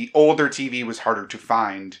 older TV was harder to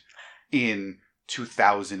find in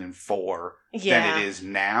 2004 than it is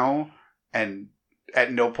now. And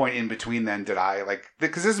at no point in between then did I, like...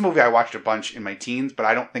 Because this is a movie I watched a bunch in my teens, but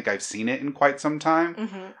I don't think I've seen it in quite some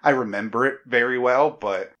time. I remember it very well,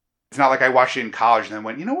 but it's not like I watched it in college and then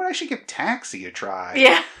went, you know what, I should give Taxi a try.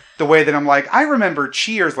 Yeah. The way that I'm like, I remember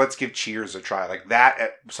Cheers, let's give Cheers a try. Like, that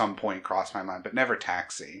at some point crossed my mind, but never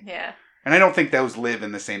Taxi. Yeah. And I don't think those live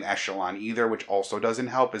in the same echelon either, which also doesn't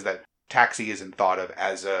help, is that Taxi isn't thought of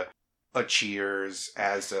as a Cheers,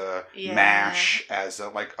 as a MASH, as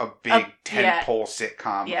a big tentpole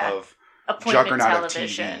sitcom of juggernaut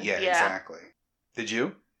television. Of TV. Yeah, exactly. Did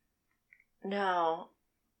you? No,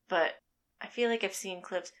 but I feel like I've seen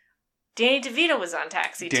clips. Danny DeVito was on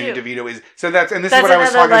Taxi, too. Danny DeVito is... So this is what I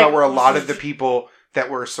was talking about, where a lot of the people that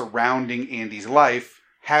were surrounding Andy's life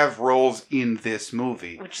have roles in this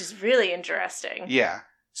movie. Which is really interesting. Yeah.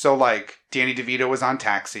 So, like, Danny DeVito was on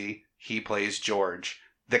Taxi. He plays George.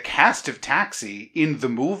 the cast of Taxi in the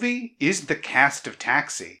movie is the cast of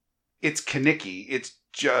Taxi. It's Kenickie. It's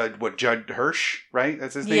Judd Hirsch, right?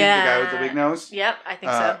 That's his name? Yeah. The guy with the big nose? Yep, I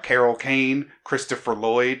think so. Carol Kane, Christopher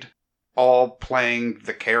Lloyd, all playing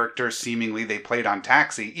the characters seemingly they played on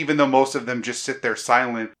Taxi, even though most of them just sit there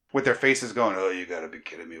silent with their faces going, oh, you gotta be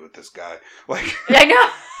kidding me with this guy. Like, I know.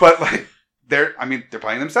 But like, they're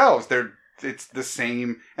playing themselves. It's the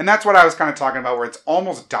same. And that's what I was kind of talking about, where it's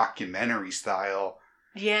almost documentary style.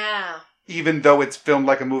 Yeah. Even though it's filmed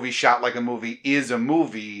like a movie, shot like a movie, is a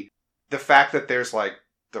movie, the fact that there's like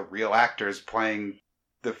the real actors playing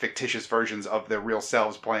the fictitious versions of their real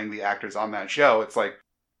selves playing the actors on that show, it's like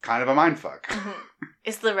kind of a mindfuck. Mm-hmm.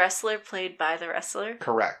 Is the wrestler played by the wrestler?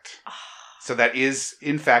 Correct. Oh. So that is,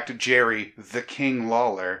 in fact, Jerry the King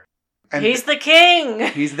Lawler. And he's the king!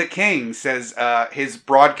 He's the king, says his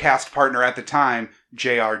broadcast partner at the time,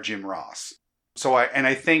 J.R. Jim Ross. So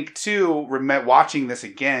I think, too, watching this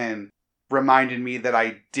again reminded me that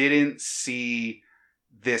I didn't see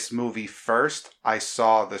this movie first. I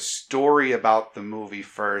saw the story about the movie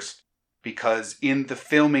first, because in the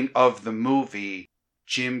filming of the movie,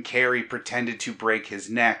 Jim Carrey pretended to break his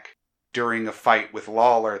neck during a fight with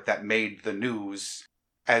Lawler that made the news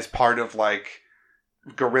as part of like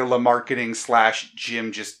guerrilla marketing /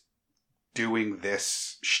 Jim just doing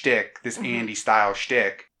this shtick, this Andy style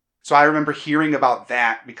shtick. So I remember hearing about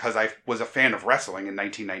that because I was a fan of wrestling in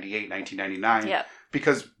 1998, 1999. Yep.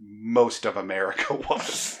 Because most of America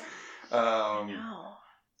was. No.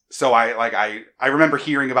 So I remember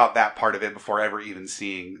hearing about that part of it before ever even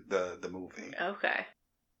seeing the movie. Okay.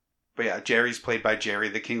 But yeah, Jerry's played by Jerry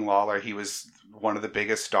the King Lawler. He was one of the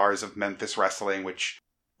biggest stars of Memphis wrestling, which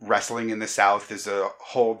wrestling in the South is a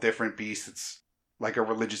whole different beast. It's like a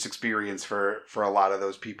religious experience for a lot of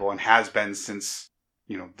those people, and has been since,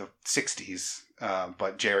 the 60s.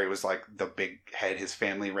 But Jerry was like the big head. His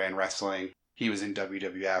family ran wrestling. He was in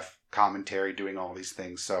WWF commentary doing all these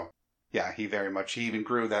things. So yeah, he even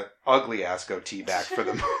grew that ugly ass goatee back for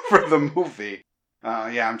the movie.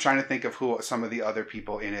 I'm trying to think of who some of the other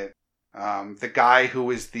people in it. The guy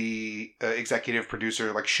who is the executive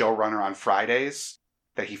producer, like showrunner on Fridays,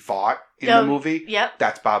 that he fought in the movie. Yep.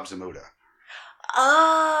 That's Bob Zmuda.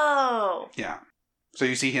 Oh. Yeah. So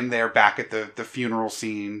you see him there back at the funeral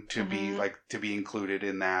scene to be included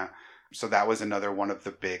in that. So that was another one of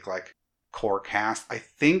the big like core cast. I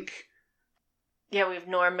think. Yeah, we have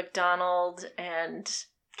Norm Macdonald and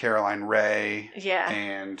Caroline Ray. Yeah.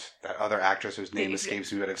 And that other actress whose name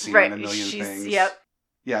escapes me, but I've seen in a million things. Yep.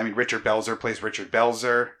 Yeah, I mean, Richard Belzer plays Richard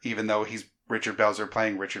Belzer, even though he's Richard Belzer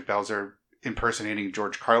playing Richard Belzer impersonating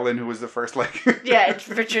George Carlin, who was the first, Yeah, it's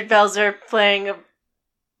Richard Belzer playing a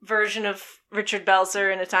version of Richard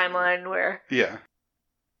Belzer in a timeline where... Yeah.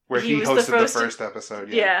 Where he hosted the first episode,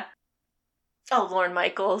 yeah. Oh, Lorne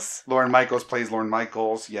Michaels. Lorne Michaels plays Lorne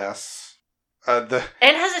Michaels, yes. And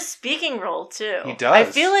has a speaking role, too. He does. I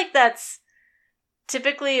feel like that's...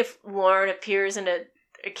 Typically, if Lorne appears in a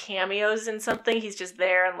cameos in something, he's just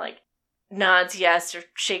there and like nods yes or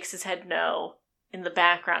shakes his head no in the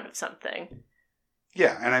background of something.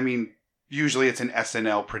 Yeah, and I mean, usually it's an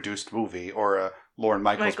SNL produced movie or a Lorne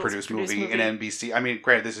Michaels produced movie in NBC. I mean,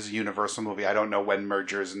 granted, this is a Universal movie. I don't know when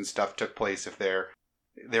mergers and stuff took place, if they're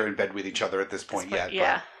in bed with each other at this point yet.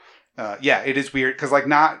 Yeah. But, it is weird because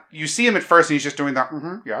you see him at first and he's just doing that.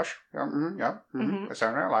 Yes, yeah,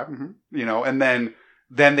 Saturday Night Live, and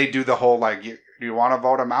then they do the whole like. Do you want to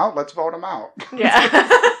vote him out? Let's vote him out. Yeah.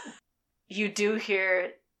 You do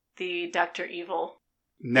hear the Dr. Evil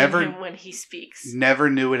in him when he speaks. Never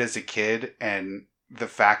knew it as a kid, and the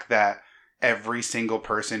fact that every single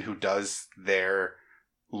person who does their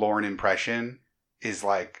Lorne impression is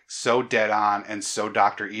like so dead on and so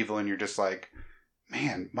Dr. Evil, and you're just like,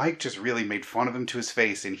 man, Mike just really made fun of him to his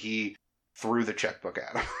face, and he threw the checkbook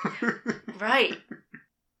at him. Right.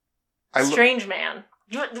 Strange man.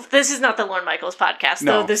 This is not the Lorne Michaels podcast,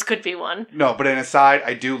 though this could be one. No, but an aside,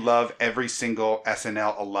 I do love every single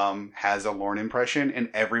SNL alum has a Lorne impression, and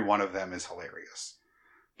every one of them is hilarious.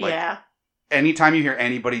 Like, yeah. Anytime you hear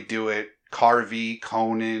anybody do it, Carvey,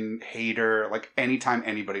 Conan, Hader, like anytime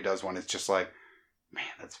anybody does one, it's just like, man,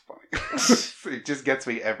 that's funny. It just gets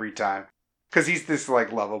me every time. Because he's this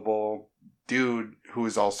like lovable dude who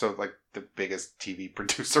is also like the biggest TV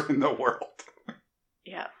producer in the world.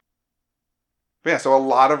 Yeah. But yeah, so a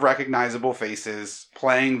lot of recognizable faces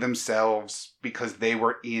playing themselves because they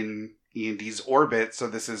were in Andy's orbit. So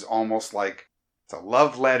this is almost like it's a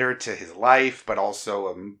love letter to his life, but also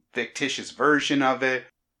a fictitious version of it,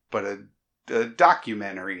 but a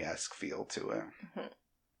documentary-esque feel to it. Mm-hmm.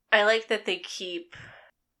 I like that they keep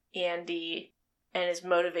Andy and his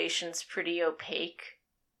motivations pretty opaque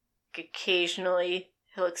occasionally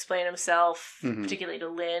he'll explain himself, Mhm. particularly to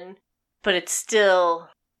Lynn. But it's still,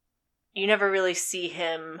 you never really see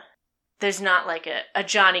him. There's not like a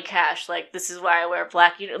Johnny Cash, like, this is why I wear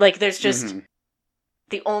black. Like, there's just, Mhm.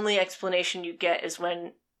 the only explanation you get is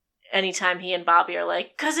when, anytime he and Bobby are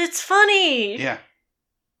like, 'cause it's funny! Yeah.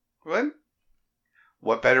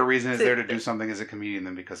 What better reason is there to do something as a comedian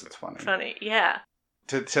than because it's funny? Funny, yeah.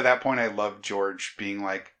 To that point, I love George being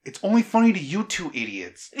like, it's only funny to you two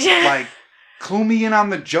idiots. Yeah. Like, clue me in on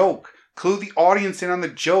the joke. Clue the audience in on the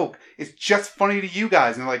joke. It's just funny to you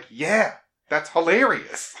guys. And they're like, yeah, that's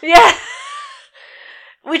hilarious. Yeah.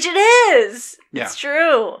 Which it is. Yeah. It's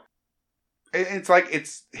true. It's like,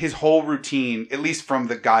 it's his whole routine, at least from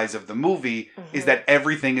the guys of the movie, is that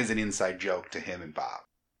everything is an inside joke to him and Bob.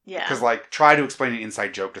 Yeah. Because, like, try to explain an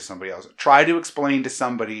inside joke to somebody else. Try to explain to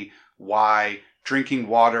somebody why drinking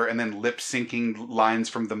water and then lip-syncing lines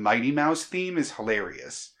from the Mighty Mouse theme is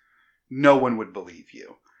hilarious. No one would believe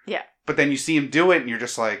you. Yeah. But then you see him do it, and you're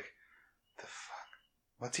just like, the fuck?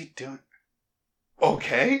 What's he doing?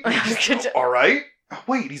 Okay. All right. Oh,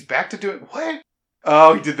 wait, he's back to doing... What?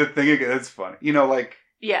 Oh, he did the thing again. That's funny. You know, like...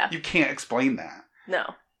 Yeah. You can't explain that.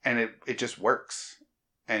 No. And it just works.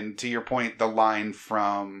 And to your point, the line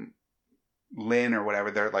from Lynn or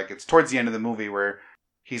whatever, they're like, it's towards the end of the movie where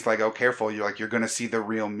he's like, oh, careful, you're like, you're going to see the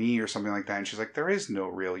real me or something like that. And she's like, there is no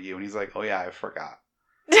real you. And he's like, oh yeah, I forgot.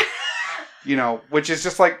 You know, which is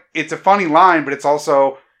just like, it's a funny line, but it's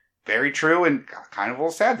also very true and kind of a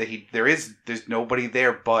little sad that there's nobody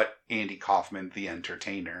there but Andy Kaufman, the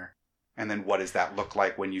entertainer. And then what does that look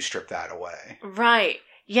like when you strip that away? Right.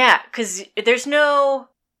 Yeah, because there's no,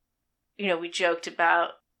 we joked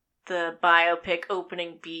about the biopic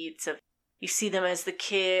opening beats of, you see them as the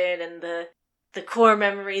kid and the core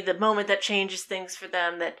memory, the moment that changes things for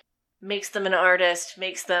them, that makes them an artist,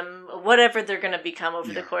 makes them whatever they're going to become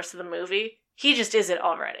over the course of the movie. He just is it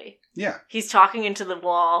already. Yeah. He's talking into the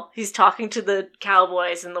wall. He's talking to the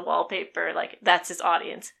cowboys in the wallpaper. Like, that's his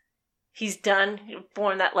audience. He's done.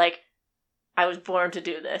 Born that, like, I was born to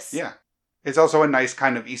do this. Yeah. It's also a nice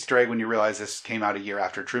kind of Easter egg when you realize this came out a year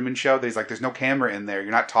after Truman Show. He's like, there's no camera in there. You're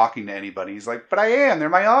not talking to anybody. He's like, but I am. They're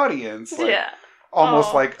my audience. Like, yeah.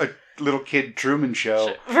 Almost like a little kid Truman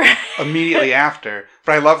Show Right. immediately after.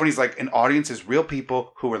 But I love when he's like, an audience is real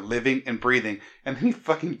people who are living and breathing. And then he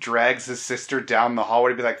fucking drags his sister down the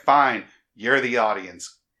hallway to be like, fine, you're the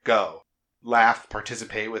audience. Go. Laugh,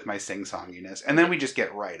 participate with my sing-songiness. And then we just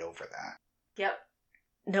get right over that. Yep.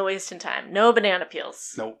 No wasting time. No banana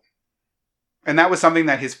peels. Nope. And that was something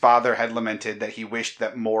that his father had lamented, that he wished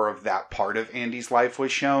that more of that part of Andy's life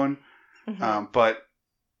was shown. Mm-hmm. But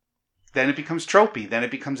then it becomes tropey. Then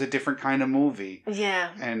it becomes a different kind of movie.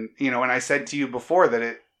 Yeah. And, and I said to you before that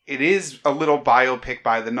it is a little biopic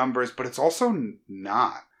by the numbers, but it's also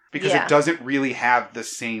not. Because it doesn't really have the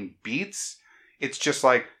same beats. It's just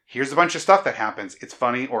like, here's a bunch of stuff that happens. It's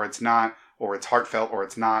funny, or it's not, or it's heartfelt, or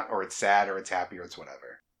it's not, or it's sad, or it's happy, or it's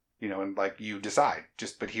whatever. And like, you decide.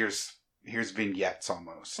 But here's vignettes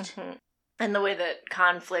almost. Mm-hmm. And the way that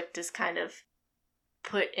conflict is kind of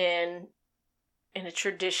put in a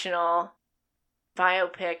traditional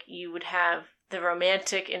biopic, you would have the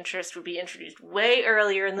romantic interest would be introduced way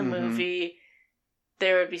earlier in the movie.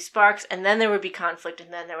 There would be sparks, and then there would be conflict,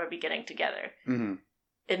 and then there would be getting together. Mm-hmm.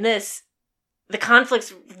 In this, the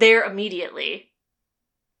conflict's there immediately.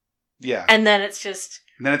 Yeah. And then it's just...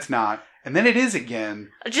 And then it's not. And then it is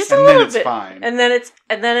again. Just a little bit. And then it's fine.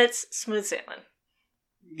 And then it's smooth sailing.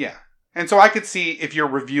 Yeah. And so I could see if you're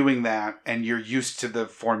reviewing that and you're used to the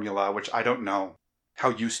formula, which I don't know how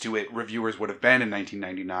used to it reviewers would have been in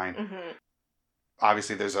 1999. Mm-hmm.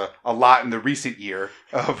 Obviously, there's a lot in the recent year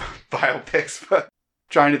of biopics, but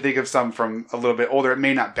trying to think of some from a little bit older. It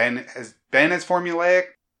may not been as formulaic,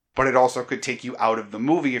 but it also could take you out of the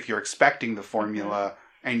movie if you're expecting the formula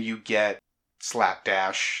and you get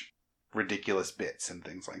slapdash ridiculous bits and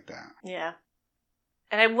things like that. Yeah.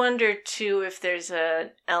 And I wonder, too, if there's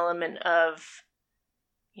an element of,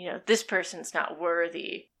 this person's not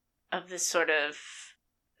worthy of this sort of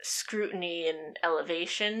scrutiny and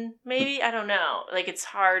elevation, maybe? I don't know. Like, it's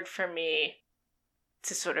hard for me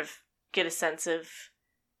to sort of get a sense of,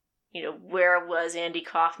 where was Andy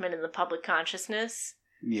Kaufman in the public consciousness?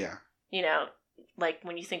 Yeah. Like,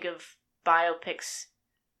 when you think of biopics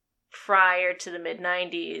prior to the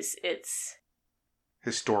mid-90s, it's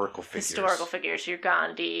historical figures. Your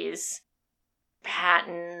Gandhis,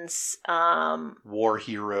 Pattons, war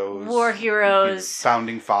heroes,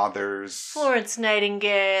 founding fathers, Florence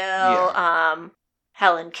Nightingale,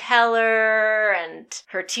 Helen Keller, and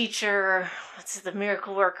her teacher, what's the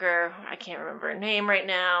miracle worker? I can't remember her name right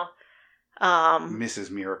now.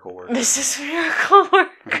 Mrs. Miracle Worker. Mrs. Miracle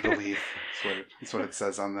Worker. I believe that's what it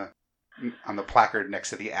says on the placard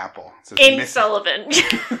next to the apple. It says Amy Sullivan.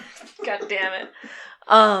 God damn it.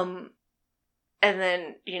 And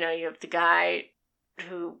then, you have the guy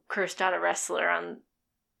who cursed out a wrestler on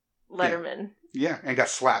Letterman. Yeah, and got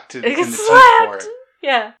slapped in the teeth for it.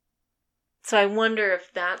 Yeah. So I wonder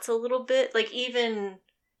if that's a little bit, like, even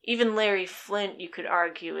Larry Flint, you could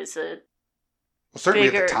argue, is a certainly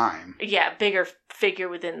bigger, at the time. Yeah, bigger figure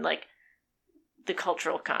within, like, the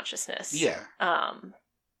cultural consciousness. Yeah.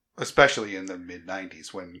 Especially in the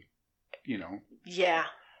mid-90s when, Yeah.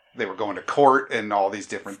 they were going to court and all these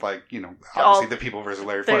different, like, obviously The People versus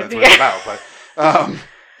Larry Flint, that's what it's about.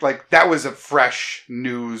 But, that was a fresh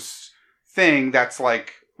news thing that's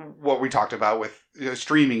like what we talked about with a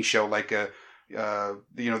streaming show, like the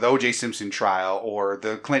O.J. Simpson trial or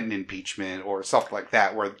the Clinton impeachment or stuff like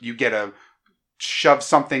that, where you get to shove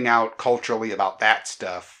something out culturally about that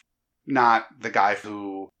stuff, not the guy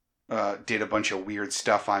who did a bunch of weird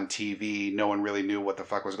stuff on TV. No one really knew what the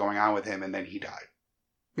fuck was going on with him, and then he died.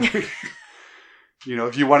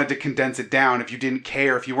 If you wanted to condense it down, if you didn't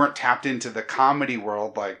care, if you weren't tapped into the comedy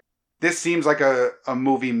world, like, this seems like a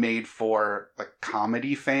movie made for, like,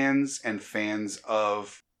 comedy fans and fans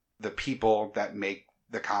of the people that make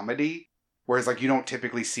the comedy. Whereas, like, you don't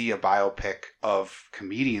typically see a biopic of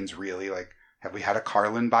comedians, really. Like, have we had a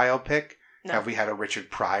Carlin biopic? No. Have we had a Richard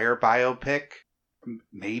Pryor biopic?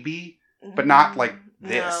 Maybe. But not like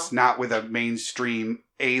this. No. Not with a mainstream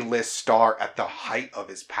A-list star at the height of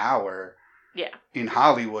his power. Yeah. In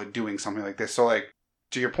Hollywood doing something like this. So, like,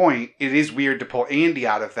 to your point, it is weird to pull Andy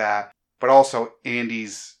out of that, but also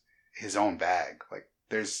Andy's his own bag. Like,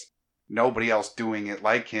 there's nobody else doing it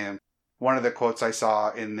like him. One of the quotes I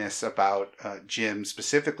saw in this about Jim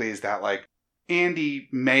specifically is that, like, Andy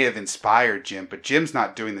may have inspired Jim, but Jim's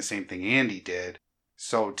not doing the same thing Andy did.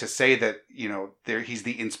 So to say that, he's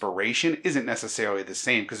the inspiration isn't necessarily the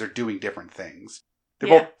same, because they're doing different things. They're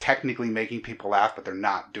both technically making people laugh, but they're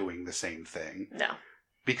not doing the same thing. No.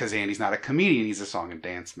 Because Andy's not a comedian, he's a song and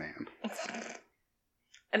dance man.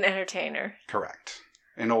 An entertainer. Correct.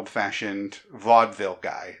 An old-fashioned vaudeville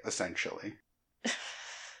guy, essentially.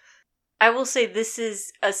 I will say this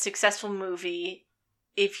is a successful movie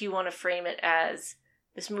if you want to frame it as,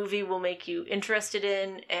 this movie will make you interested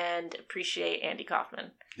in and appreciate Andy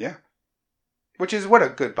Kaufman. Yeah. Which is what a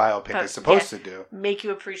good biopic is supposed to do. Make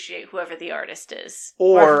you appreciate whoever the artist is.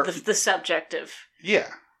 Or the subject of... Yeah.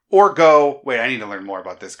 Or go, wait, I need to learn more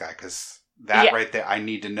about this guy, because that right there, I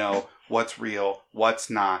need to know what's real, what's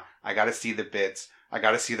not. I got to see the bits. I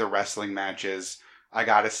got to see the wrestling matches. I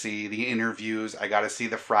got to see the interviews. I got to see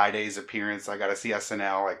the Fridays appearance. I got to see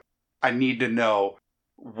SNL. Like, I need to know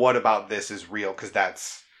what about this is real, because that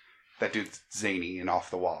dude's zany and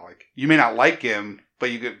off the wall. Like, you may not like him,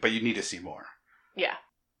 but you need to see more. Yeah.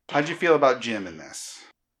 How'd you feel about Jim in this?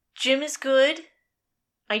 Jim is good.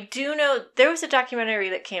 I do know there was a documentary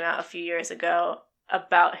that came out a few years ago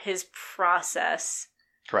about his process.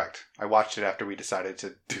 Correct. I watched it after we decided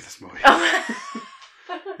to do this movie.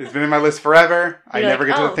 It's been in my list forever. I never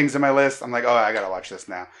get to the things in my list. I'm like, I gotta watch this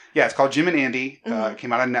now. Yeah, it's called Jim and Andy. It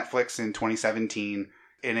came out on Netflix in 2017.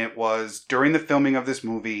 And it was during the filming of this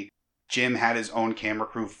movie, Jim had his own camera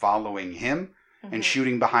crew following him and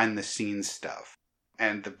shooting behind the scenes stuff.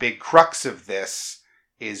 And the big crux of this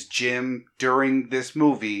is Jim, during this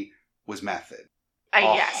movie, was method.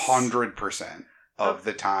 100% of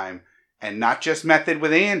the time. And not just method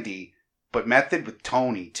with Andy, but method with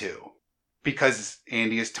Tony, too. Because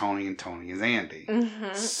Andy is Tony and Tony is Andy.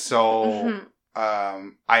 Mm-hmm. So,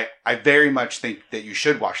 I very much think that you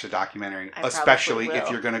should watch the documentary, especially if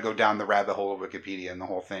you're going to go down the rabbit hole of Wikipedia and the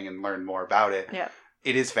whole thing and learn more about it. Yeah.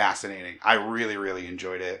 It is fascinating. I really, really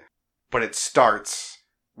enjoyed it. But it starts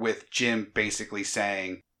with Jim basically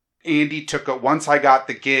saying, Andy once I got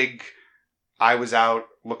the gig, I was out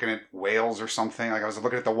looking at whales or something. Like, I was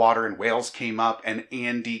looking at the water and whales came up and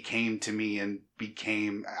Andy came to me and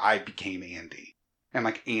I became Andy. And,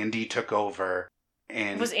 like, Andy took over.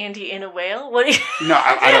 And was Andy in a whale? What? No,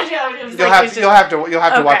 I don't. You'll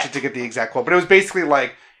have to watch it to get the exact quote. But it was basically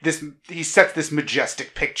like this. He sets this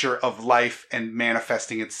majestic picture of life and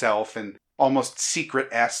manifesting itself, and almost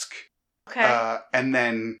secret-esque. Okay. And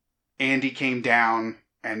then Andy came down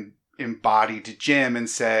and embodied Jim and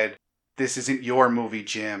said, "This isn't your movie,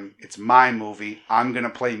 Jim. It's my movie. I'm gonna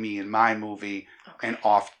play me in my movie." Okay. and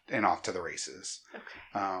off to the races.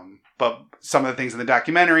 Okay. But some of the things in the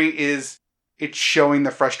documentary is, it's showing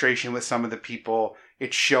the frustration with some of the people.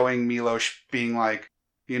 It's showing Milos being like,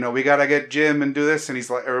 we gotta get Jim and do this, and he's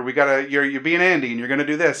like, or you're being Andy, and you're gonna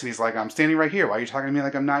do this, and he's like, I'm standing right here. Why are you talking to me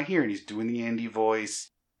like I'm not here? And he's doing the Andy voice,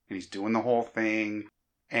 and he's doing the whole thing.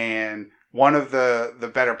 And one of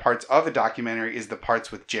the better parts of the documentary is the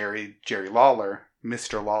parts with Jerry Lawler,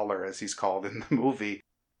 Mr. Lawler, as he's called in the movie,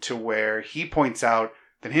 to where he points out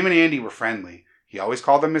that him and Andy were friendly. He always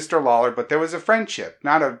called him Mr. Lawler, but there was a friendship,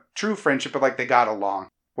 not a true friendship, but like they got along.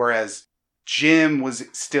 Whereas Jim was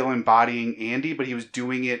still embodying Andy, but he was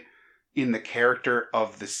doing it in the character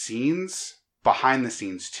of the scenes, behind the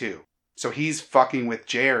scenes too. So he's fucking with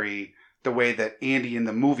Jerry the way that Andy in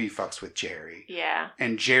the movie fucks with Jerry. Yeah.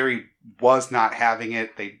 And Jerry was not having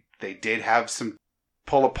it. They did have some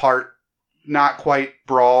pull apart, not quite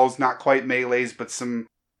brawls, not quite melees, but some,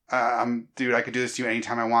 dude, I could do this to you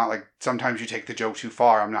anytime I want. Like, sometimes you take the joke too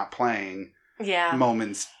far. I'm not playing. Yeah.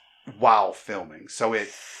 Moments while filming. So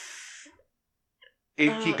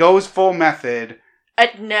he goes full method.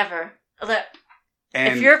 I'd never.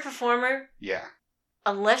 And, if you're a performer, yeah,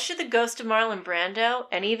 unless you're the ghost of Marlon Brando,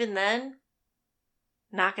 and even then,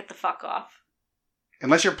 knock it the fuck off.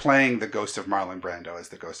 Unless you're playing the ghost of Marlon Brando as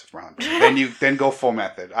the ghost of Marlon Brando, then go full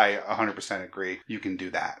method. I 100% agree. You can do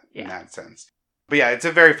that in that sense. But yeah, it's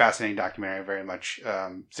a very fascinating documentary. I very much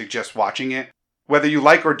suggest watching it. Whether you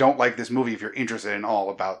like or don't like this movie, if you're interested in all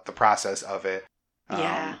about the process of it.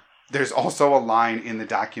 Yeah. There's also a line in the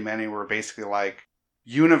documentary where basically like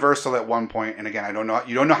Universal at one point, and again,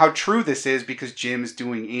 you don't know how true this is because Jim's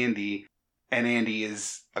doing Andy, and Andy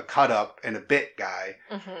is a cut up and a bit guy.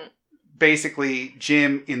 Mm-hmm. Basically,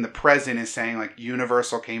 Jim in the present is saying like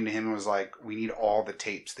Universal came to him and was like, we need all the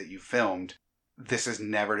tapes that you filmed. This is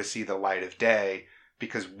never to see the light of day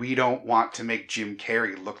because we don't want to make Jim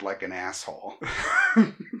Carrey look like an asshole.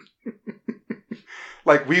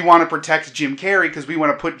 Like, we want to protect Jim Carrey because we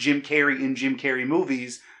want to put Jim Carrey in Jim Carrey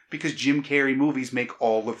movies because Jim Carrey movies make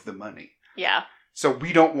all of the money. Yeah. So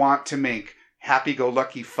we don't want to make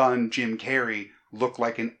happy-go-lucky fun Jim Carrey look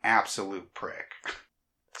like an absolute prick.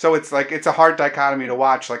 So it's like, it's a hard dichotomy to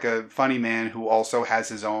watch, like a funny man who also has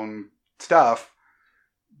his own stuff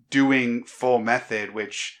doing full method,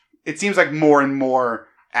 which it seems like more and more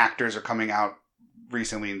actors are coming out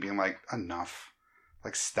recently and being like, enough.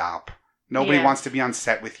 Like, stop. Nobody wants to be on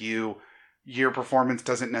set with you. Your performance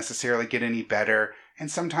doesn't necessarily get any better. And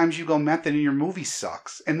sometimes you go method and your movie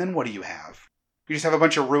sucks. And then what do you have? You just have a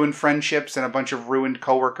bunch of ruined friendships and a bunch of ruined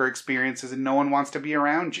coworker experiences and no one wants to be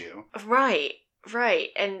around you. Right.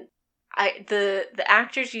 And the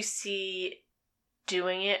actors you see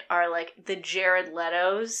doing it are like the Jared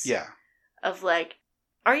Letos. Yeah. Of like,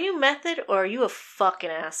 are you method or are you a fucking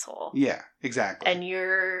asshole? Yeah, exactly. And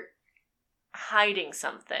you're hiding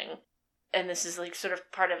something. And this is like sort of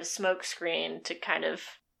part of a smoke screen to kind of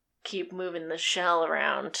keep moving the shell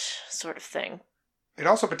around sort of thing. It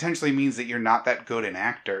also potentially means that you're not that good an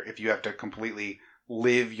actor if you have to completely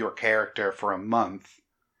live your character for a month.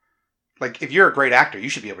 Like, if you're a great actor, you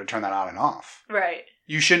should be able to turn that on and off. Right.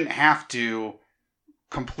 You shouldn't have to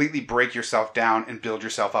completely break yourself down and build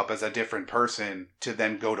yourself up as a different person to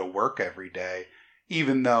then go to work every day,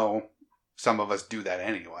 even though some of us do that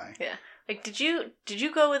anyway. Yeah. Like, did you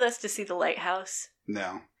go with us to see The Lighthouse?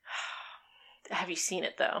 No. Have you seen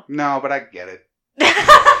it, though? No, but I get it.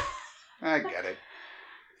 I get it.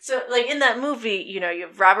 So, like, in that movie, you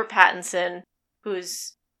have Robert Pattinson,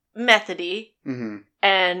 who's methody, mm-hmm.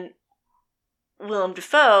 and Willem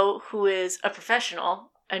Dafoe, who is a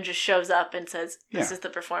professional, and just shows up and says, this is the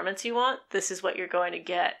performance you want, this is what you're going to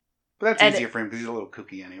get. But that's easier for him because he's a little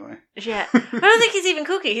kooky anyway. Yeah. I don't think he's even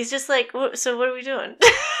kooky. He's just like, so what are we doing?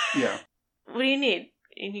 Yeah. What do you need?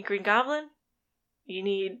 You need Green Goblin?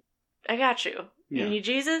 I got you. Yeah. You need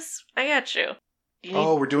Jesus? I got you.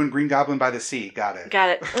 We're doing Green Goblin by the Sea. Got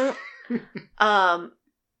it.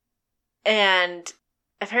 And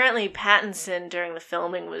apparently Pattinson during the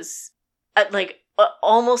filming was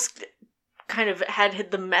almost kind of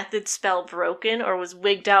had the method spell broken or was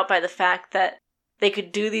wigged out by the fact that they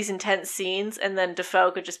could do these intense scenes and then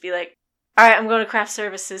Dafoe could just be like, all right, I'm going to craft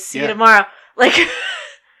services. See you tomorrow. Like,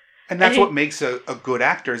 and that's what makes a good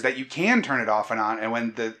actor is that you can turn it off and on. And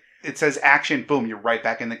when it says action, boom, you're right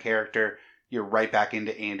back in the character. You're right back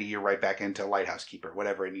into Andy. You're right back into Lighthouse Keeper,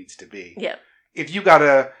 whatever it needs to be. Yeah. If you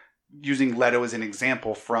using Leto as an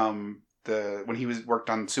example from when he worked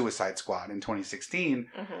on Suicide Squad in 2016,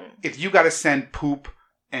 mm-hmm. if you got to send poop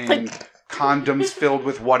and condoms filled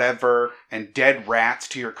with whatever and dead rats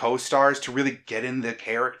to your co-stars to really get in the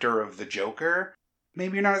character of the Joker,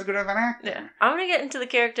 maybe you're not as good of an actor. Yeah. I'm going to get into the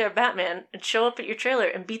character of Batman and show up at your trailer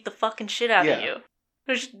and beat the fucking shit out of you.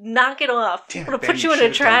 Just knock it off. Damn it, I'm going to Ben, put you in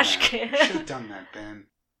a trash can. You should have done that, Ben.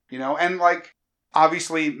 And like,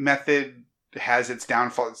 obviously Method has its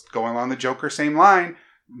downfalls. Going along the Joker same line,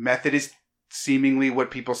 Method is seemingly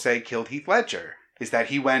what people say killed Heath Ledger. Is that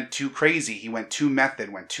he went too crazy. He went too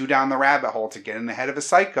method, went too down the rabbit hole to get in the head of a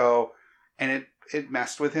psycho, and it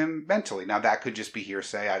messed with him mentally. Now, that could just be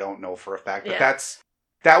hearsay. I don't know for a fact. But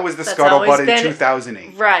that was the scuttlebutt in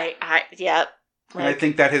 2008. Right. Yep. And I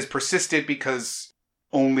think that has persisted because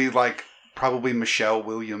only, like, probably Michelle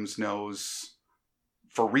Williams knows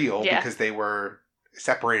for real because they were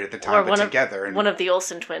separated at the time, but together. One of the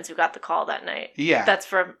Olsen twins who got the call that night. Yeah. That's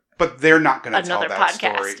from... But they're not going to tell that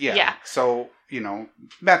podcast. Story. Yeah. So, you know,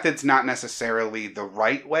 method's not necessarily the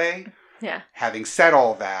right way. Yeah. Having said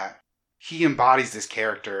all that, he embodies this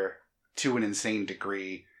character to an insane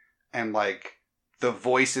degree. And, like, the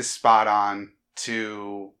voice is spot on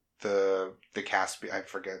to the cast. I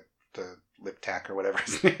forget the lip tack or whatever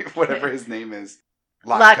his name is.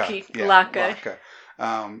 Laka.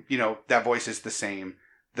 You know, that voice is the same.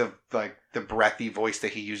 The breathy voice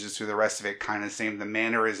that he uses through the rest of it, kind of the same. The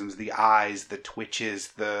mannerisms, the eyes, the twitches,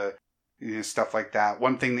 the stuff like that.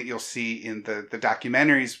 One thing that you'll see in the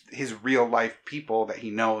documentaries, his real life people that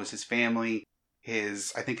he knows, his family,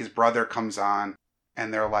 I think his brother comes on,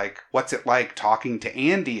 and they're like, "What's it like talking to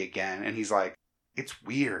Andy again?" And he's like, "It's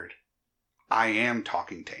weird. I am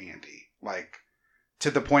talking to Andy." Like,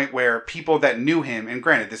 to the point where people that knew him, and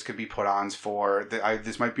granted, this could be put-ons for,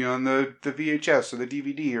 this might be on the VHS or the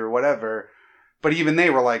DVD or whatever, but even they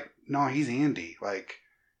were like, no, he's Andy. Like,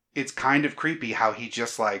 it's kind of creepy how he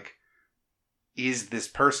just, like, is this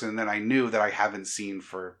person that I knew that I haven't seen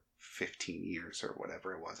for 15 years or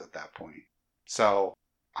whatever it was at that point. So,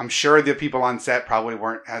 I'm sure the people on set probably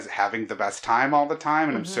weren't having the best time all the time,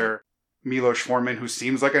 and I'm sure Milos Forman, who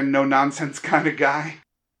seems like a no-nonsense kind of guy,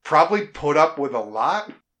 probably put up with a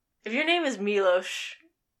lot. If your name is Milos,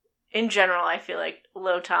 in general, I feel like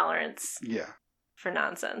low tolerance for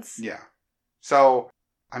nonsense. Yeah. So,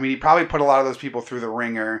 I mean, he probably put a lot of those people through the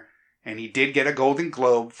ringer, and he did get a Golden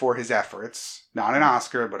Globe for his efforts. Not an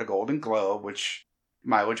Oscar, but a Golden Globe, which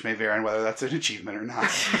mileage may vary on whether that's an achievement or not.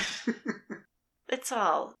 It's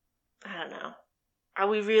all, I don't know. Are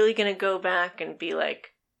we really going to go back and be like,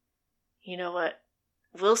 you know what?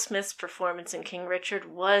 Will Smith's performance in King Richard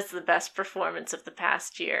was the best performance of the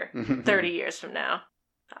past year, 30 years from now.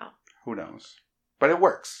 Oh. Who knows? But it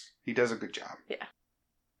works. He does a good job. Yeah.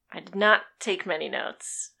 I did not take many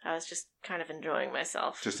notes. I was just kind of enjoying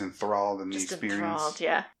myself. Just enthralled in the experience. Enthralled,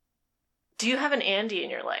 yeah. Do you have an Andy in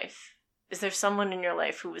your life? Is there someone in your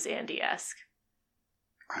life who was Andy-esque?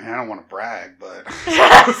 I mean, I don't want to brag, but...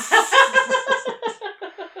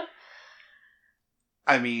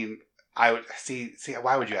 I mean... I would see.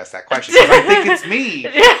 Why would you ask that question? Because I think it's me,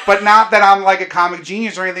 but not that I'm like a comic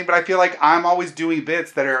genius or anything. But I feel like I'm always doing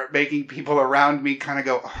bits that are making people around me kind of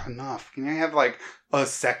go, oh, "Enough! Can I have like a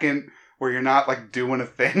second where you're not like doing a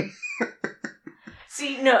thing?"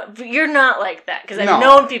 See, no, but you're not like that because I've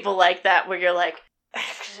known people like that where you're like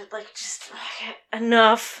just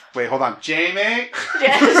enough. Wait, hold on, Jamie.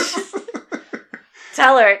 Yes.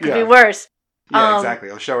 Tell her it could be worse. Yeah, exactly.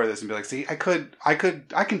 I'll show her this and be like, see, I can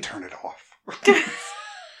turn it off.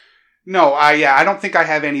 No, I don't think I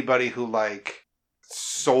have anybody who, like,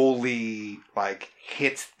 solely, like,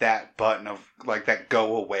 hits that button of, like, that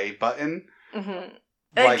go away button. Mm-hmm.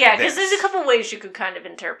 Like yeah, because there's a couple ways you could kind of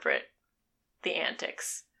interpret the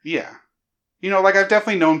antics. Yeah. You know, like, I've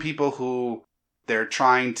definitely known people who they're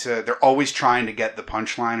always trying to get the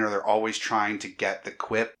punchline or they're always trying to get the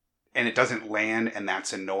quip and it doesn't land and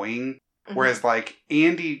that's annoying. Whereas, like,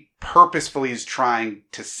 Andy purposefully is trying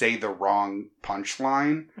to say the wrong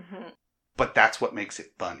punchline, but that's what makes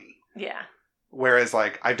it funny. Yeah. Whereas,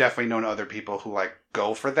 like, I've definitely known other people who, like,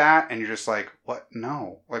 go for that, and you're just like, what?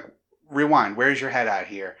 No. Like, rewind. Where's your head at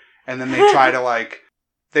here? And then they try to, like,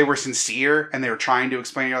 they were sincere, and they were trying to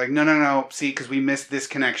explain. You're like, no. See, because we missed this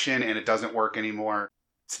connection, and it doesn't work anymore.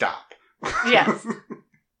 Stop. Yeah.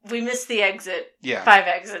 We missed the exit 5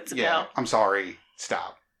 exits ago. Yeah. I'm sorry.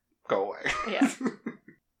 Stop. Go away. Yeah.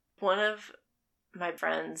 One of my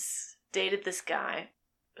friends dated this guy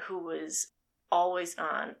who was always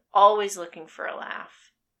on, always looking for a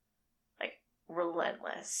laugh. Like,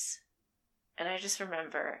 relentless. And I just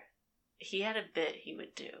remember he had a bit he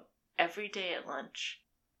would do every day at lunch.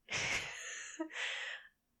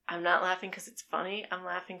 I'm not laughing because it's funny. I'm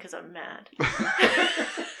laughing because I'm mad.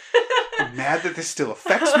 I'm mad that this still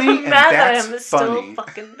affects me, and that's I'm funny. Still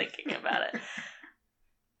fucking thinking about it.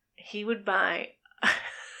 He would buy...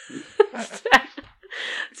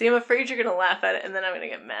 See, I'm afraid you're going to laugh at it, and then I'm going to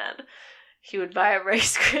get mad. He would buy a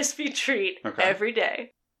Rice Krispie treat every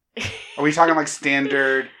day. Are we talking like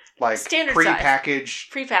standard, Like Standard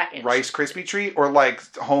pre-packaged Rice Krispie treat, or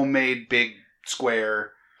like homemade big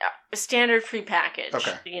square? Standard pre-packaged.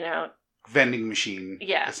 Okay. You know. Vending machine.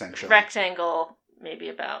 Yeah. Essentially. Rectangle, maybe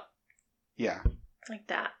about. Yeah. Like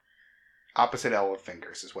that. Opposite L of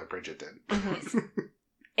fingers is what Bridget did. Mm-hmm.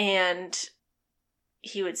 And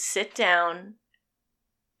he would sit down,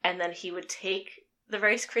 and then he would take the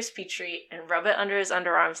Rice Krispie treat and rub it under his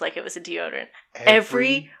underarms like it was a deodorant.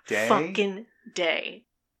 Every day? fucking day.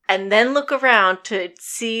 And then look around to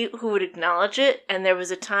see who would acknowledge it. And there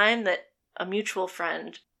was a time that a mutual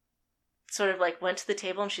friend sort of like went to the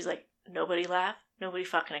table and she's like, nobody laughed. Nobody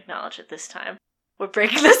fucking acknowledged it this time. We're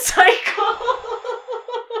breaking the cycle.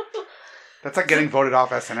 That's like getting voted off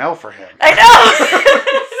SNL for him. I know.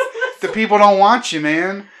 The people don't want you,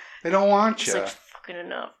 man. They don't want you. It's like fucking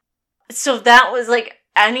enough. So that was like,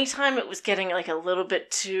 anytime it was getting like a little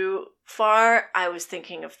bit too far, I was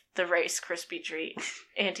thinking of the Rice Krispie treat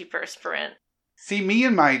antiperspirant. See, me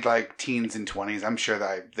in my like teens and 20s, I'm sure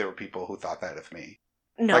that there were people who thought that of me.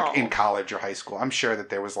 No. Like in college or high school. I'm sure that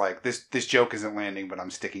there was like, this joke isn't landing, but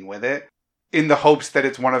I'm sticking with it. In the hopes that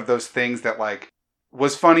it's one of those things that like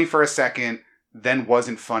was funny for a second, then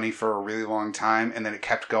wasn't funny for a really long time, and then it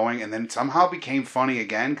kept going, and then somehow became funny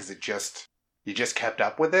again because you just kept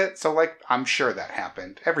up with it. So like, I'm sure that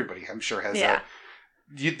happened. Everybody, I'm sure, has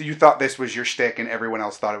you thought this was your shtick, and everyone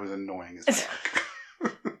else thought it was annoying as fuck.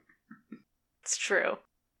 It's true.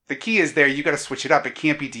 The key is there. You got to switch it up. It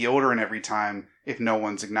can't be deodorant every time if no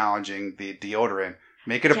one's acknowledging the deodorant.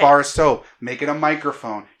 Make it a bar of soap. Make it a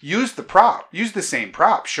microphone. Use the prop. Use the same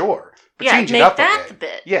prop, sure. But change it up a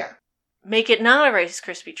bit. Yeah. Make it not a Rice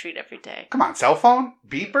Krispie treat every day. Come on, cell phone?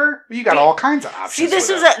 Beeper? You got all kinds of options.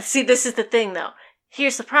 See, this is the thing, though.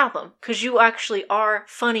 Here's the problem. Because you actually are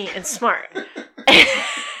funny and smart.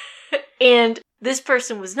 And this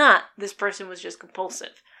person was not. This person was just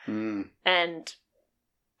compulsive. And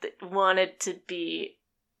wanted to be,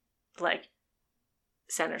 like,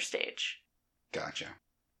 center stage. Gotcha.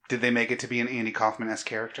 Did they make it to be an Andy Kaufman-esque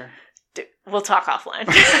character? We'll talk offline.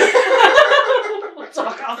 We'll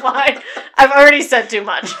talk offline. I've already said too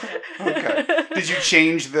much. Okay. Did you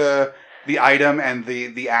change the item and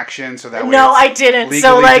the action so that way? No, I didn't.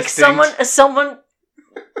 So like distinct?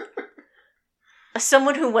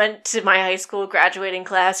 someone who went to my high school graduating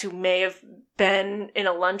class who may have been in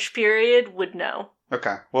a lunch period would know.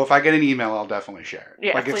 Okay. Well, if I get an email, I'll definitely share it.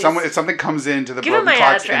 Yeah, like please. if something comes into the Broken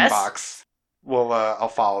Clock's inbox, I'll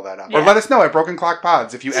follow that up. Yeah. Or let us know at Broken Clock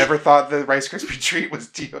Pods if you ever thought the Rice Krispie treat was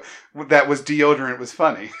deodorant was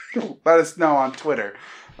funny. Let us know on Twitter,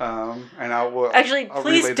 and I'll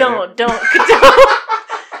please don't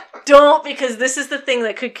because this is the thing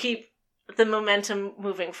that could keep the momentum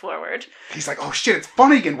moving forward. He's like, oh shit, it's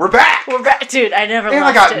funny again. We're back, dude. I never. And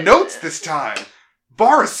I got notes this time.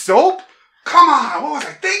 Bar of soap. Come on, what was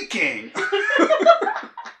I thinking?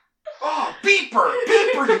 Oh, beeper,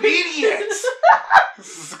 you idiots!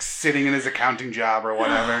 This is like sitting in his accounting job or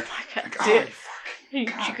whatever. Oh my God, like, dude.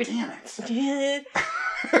 God damn it.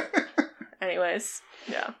 Anyways,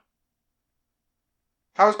 yeah.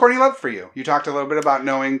 How was Courtney Love for you? You talked a little bit about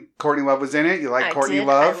knowing Courtney Love was in it. You like Courtney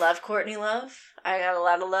Love? I love Courtney Love. I got a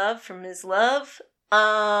lot of love from Ms. Love.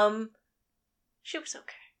 She was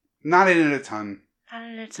okay. Not in it a ton.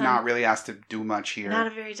 Not really asked to do much here. Not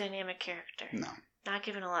a very dynamic character. No. Not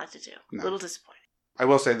given a lot to do. No. A little disappointing. I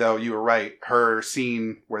will say, though, you were right. Her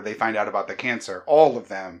scene where they find out about the cancer, all of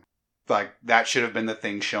them, like, that should have been the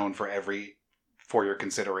thing shown for your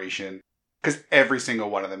consideration. Because every single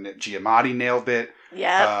one of them, Giamatti nailed it.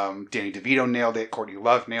 Yeah. Danny DeVito nailed it. Courtney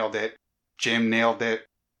Love nailed it. Jim nailed it.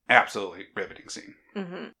 Absolutely riveting scene.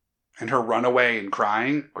 Mm-hmm. And her runaway and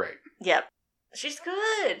crying, great. Yep. She's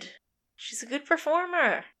good. She's a good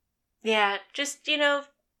performer. Yeah, just,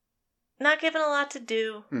 not given a lot to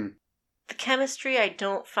do. The chemistry, I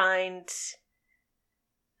don't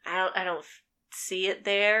see it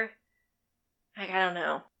there. Like, I don't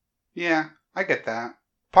know. Yeah, I get that.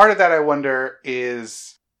 Part of that, I wonder,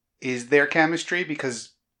 is there chemistry?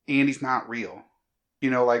 Because Andy's not real.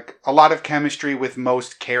 Like, a lot of chemistry with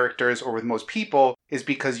most characters or with most people is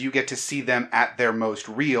because you get to see them at their most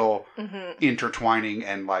real, intertwining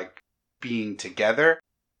and, like, being together.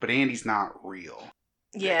 But Andy's not real.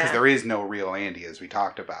 Yeah. Because there is no real Andy, as we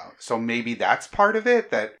talked about. So maybe that's part of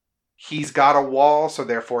it, that he's got a wall, so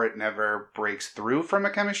therefore it never breaks through from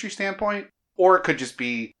a chemistry standpoint. Or it could just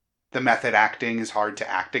be the method acting is hard to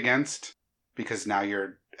act against, because now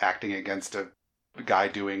you're acting against a guy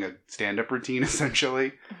doing a stand-up routine,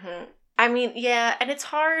 essentially. Mm-hmm. I mean, yeah, and it's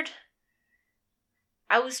hard.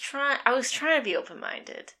 I was trying to be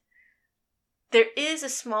open-minded. There is a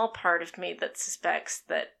small part of me that suspects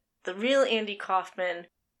that the real Andy Kaufman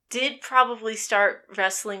did probably start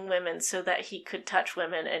wrestling women so that he could touch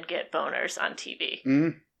women and get boners on TV.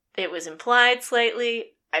 Mm. It was implied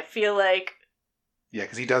slightly. I feel like... Yeah,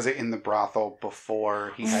 because he does it in the brothel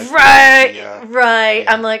before he has Right. Yeah.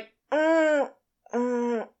 I'm like,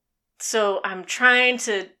 So I'm trying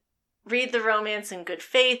to read the romance in good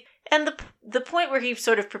faith. And the point where he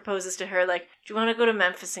sort of proposes to her, like, do you want to go to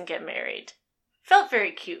Memphis and get married? Felt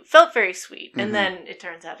very cute. Felt very sweet. And then it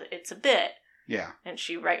turns out it's a bit. Yeah. And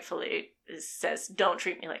she rightfully says, don't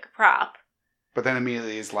treat me like a prop. But then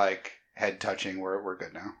immediately is like, head touching, we're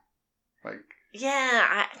good now. Like...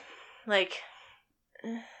 Yeah,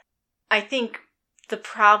 I think the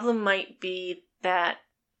problem might be that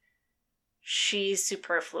she's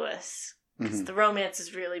superfluous. Because the romance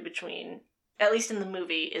is really between, at least in the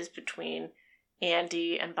movie, is between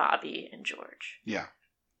Andy and Bobby and George. Yeah.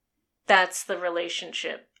 That's the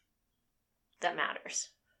relationship that matters.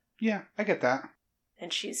 Yeah, I get that.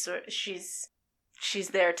 And she's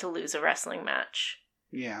there to lose a wrestling match.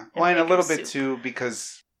 Yeah. Well, and a little bit too,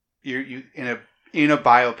 because you in a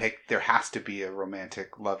biopic there has to be a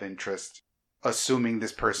romantic love interest, assuming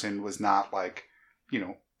this person was not like,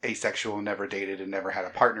 asexual, never dated and never had a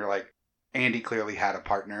partner. Like Andy clearly had a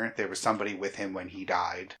partner. There was somebody with him when he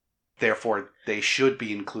died. Therefore, they should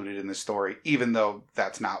be included in the story, even though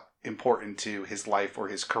that's not important to his life or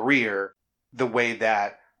his career, the way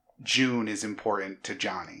that June is important to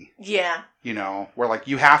Johnny. Yeah. Where like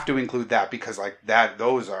you have to include that because like they're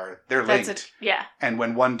linked. Yeah. And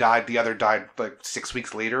when one died, the other died like 6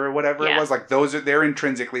 weeks later or whatever it was. Like they're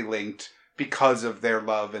intrinsically linked because of their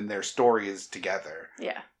love and their story is together.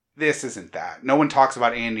 Yeah. This isn't that. No one talks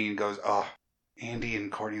about Andy and goes, oh, Andy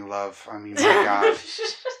and Courtney Love. I mean, my God.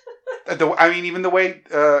 Even the way,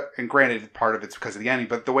 and granted, part of it's because of the ending,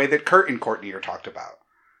 but the way that Kurt and Courtney are talked about,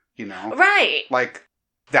 Right. Like,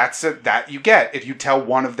 that you get. If you tell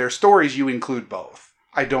one of their stories, you include both.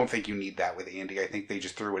 I don't think you need that with Andy. I think they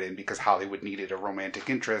just threw it in because Hollywood needed a romantic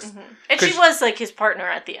interest. Mm-hmm. And she was like his partner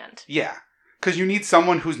at the end. Yeah. Because you need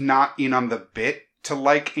someone who's not in on the bit to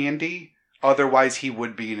like Andy. Otherwise, he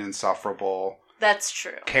would be an insufferable... That's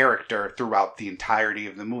true. ...character throughout the entirety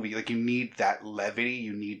of the movie. Like, you need that levity.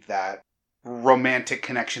 You need that romantic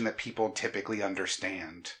connection that people typically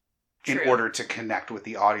understand in order to connect with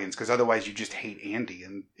the audience. Because otherwise, you just hate Andy,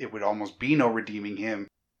 and it would almost be no redeeming him.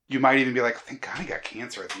 You might even be like, thank God he got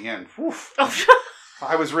cancer at the end. Oof.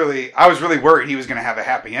 I was really worried he was going to have a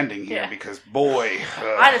happy ending here because, boy...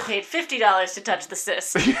 I'd have paid $50 to touch the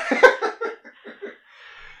cyst.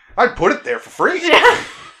 I'd put it there for free. Yeah.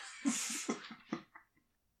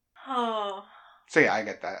 Oh. So yeah, I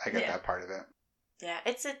get that. I get that part of it. Yeah,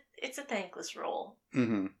 it's a thankless role.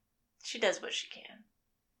 Mm-hmm. She does what she can.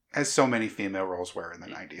 As so many female roles were in the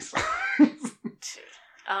 90s. Dude.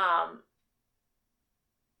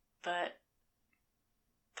 But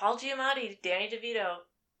Paul Giamatti, Danny DeVito,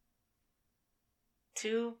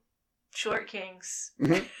 two short kings.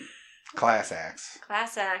 Mm-hmm. Class acts.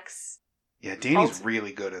 Yeah, Danny's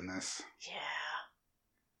really good in this. Yeah.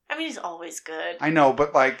 I mean, he's always good. I know,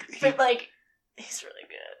 but he's really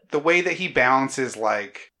good. The way that he balances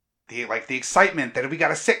the excitement that we got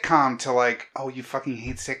a sitcom to oh, you fucking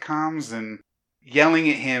hate sitcoms, and yelling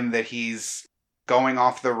at him that he's going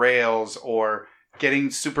off the rails or getting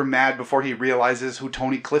super mad before he realizes who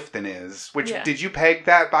Tony Clifton is. Which, did you peg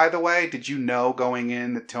that, by the way? Did you know going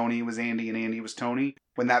in that Tony was Andy and Andy was Tony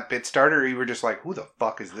when that bit started? Or you were just like, who the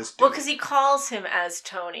fuck is this dude? Well, because he calls him as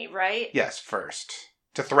Tony, right? Yes, first.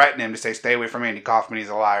 To threaten him, to say, stay away from Andy Kaufman, he's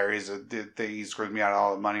a liar, he screwed me out of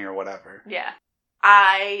all the money or whatever. Yeah.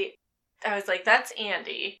 I was like, that's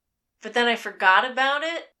Andy. But then I forgot about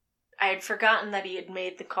it. I had forgotten that he had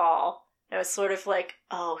made the call. I was sort of like,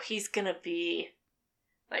 oh, he's gonna be...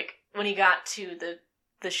 when he got to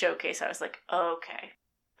the showcase, I was like, oh, okay.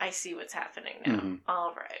 I see what's happening now. Mm-hmm.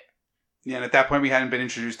 All right. Yeah, and at that point, we hadn't been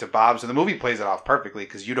introduced to Bob, so the movie plays it off perfectly,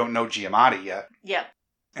 because you don't know Giamatti yet. Yep.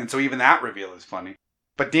 And so even that reveal is funny.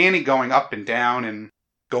 But Danny going up and down and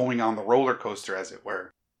going on the roller coaster, as it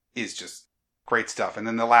were, is just great stuff. And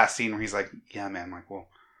then the last scene where he's like, yeah, man,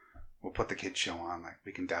 we'll put the kids show on.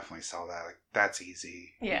 We can definitely sell that. That's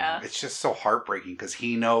easy. Yeah. It's just so heartbreaking because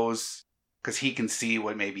he knows, because he can see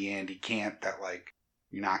what maybe Andy can't, that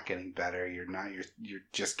you're not getting better. You're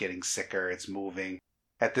just getting sicker. It's moving.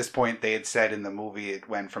 At this point, they had said in the movie it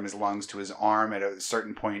went from his lungs to his arm. At a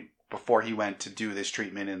certain point, before he went to do this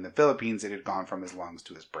treatment in the Philippines, it had gone from his lungs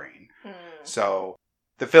to his brain. Mm. So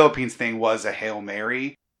the Philippines thing was a Hail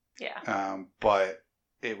Mary. Yeah. But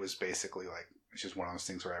it was basically it's just one of those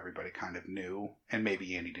things where everybody kind of knew, and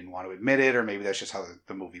maybe Andy didn't want to admit it, or maybe that's just how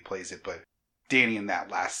the movie plays it. But Danny in that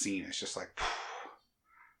last scene is just like,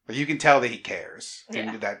 but you can tell that he cares.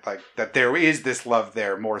 Yeah. And that there is this love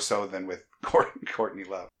there more so than with Courtney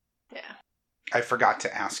Love. Yeah. I forgot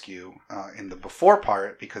to ask you in the before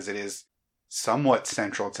part, because it is somewhat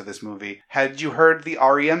central to this movie. Had you heard the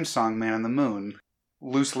REM song Man on the Moon,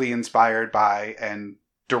 loosely inspired by and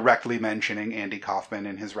directly mentioning Andy Kaufman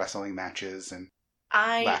in his wrestling matches and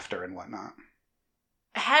laughter and whatnot?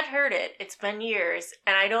 I had heard it. It's been years,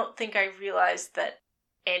 and I don't think I realized that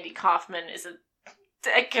Andy Kaufman is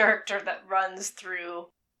a character that runs through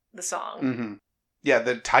the song. Mm-hmm. Yeah,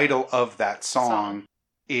 the title of that song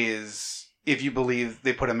is, if you believe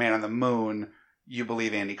they put a man on the moon, you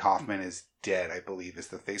believe Andy Kaufman is dead, I believe is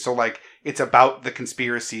the thing. So, like, it's about the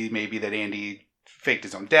conspiracy, maybe that Andy faked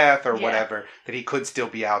his own death or whatever, that he could still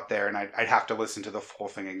be out there, and I'd have to listen to the full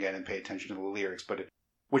thing again and pay attention to the lyrics, but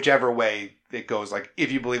whichever way it goes, like,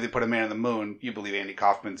 if you believe they put a man on the moon, you believe Andy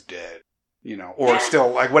Kaufman's dead, you know, or still,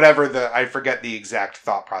 like, whatever I forget the exact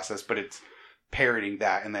thought process, but it's parroting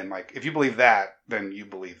that, and then, like, if you believe that, then you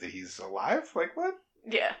believe that he's alive? Like, what?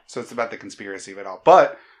 Yeah. So it's about the conspiracy of it all.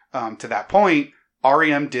 But, to that point,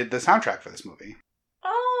 REM did the soundtrack for this movie.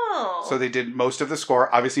 Oh. So they did most of the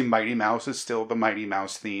score. Obviously, Mighty Mouse is still the Mighty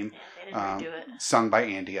Mouse theme. Yeah, they didn't redo it. Sung by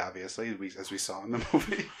Andy, obviously, as we saw in the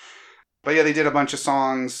movie. But yeah, they did a bunch of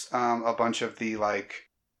songs, a bunch of the, like,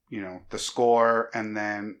 you know, the score, and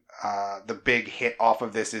then the big hit off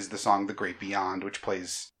of this is the song The Great Beyond, which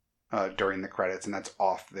plays during the credits, and that's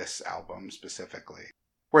off this album specifically.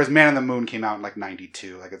 Whereas Man on the Moon came out in, like,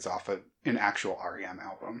 92, like, it's off an actual REM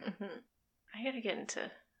album. Mm-hmm. I gotta get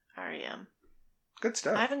into REM. Good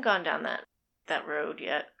stuff. I haven't gone down that road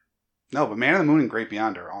yet. No, but Man on the Moon and Great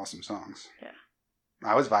Beyond are awesome songs. Yeah.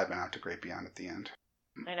 I was vibing out to Great Beyond at the end.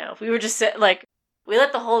 I know. We were just we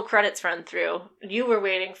let the whole credits run through. You were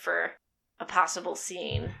waiting for a possible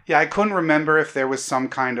scene. Yeah, I couldn't remember if there was some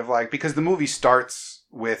kind of, like, because the movie starts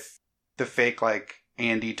with the fake, like,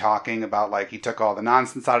 Andy talking about, like, he took all the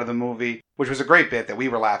nonsense out of the movie, which was a great bit that we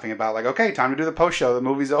were laughing about, like, okay, time to do the post show, the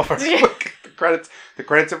movie's over. The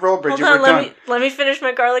credits have rolled, Bridget, we're done. Let me finish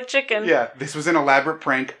my garlic chicken. Yeah, this was an elaborate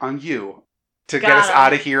prank on you to get us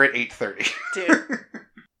out of here at 8:30. Dude.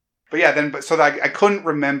 But yeah, I couldn't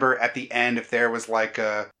remember at the end if there was like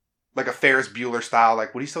a Ferris Bueller style,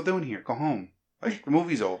 like, what are you still doing here? Go home. Like, the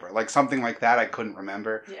movie's over. Like, something like that I couldn't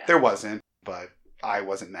remember. Yeah. There wasn't, but I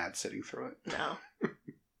wasn't mad sitting through it. No.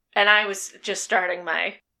 And I was just starting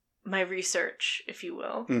my research, if you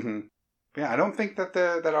will. Mm-hmm. Yeah, I don't think that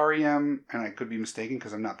that REM, and I could be mistaken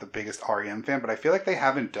because I'm not the biggest REM fan, but I feel like they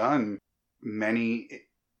haven't done many,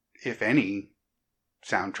 if any,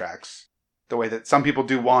 soundtracks. The way that some people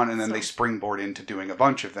do one and then they springboard into doing a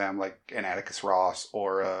bunch of them, like an Atticus Ross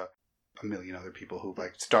or a million other people who,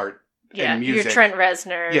 like, start in music. Your Trent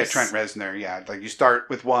Reznor. Yeah, Trent Reznor, yeah. Like, you start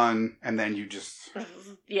with one and then you just...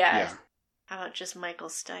 Yeah. How about just Michael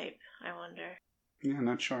Stipe, I wonder? Yeah,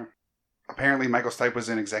 not sure. Apparently, Michael Stipe was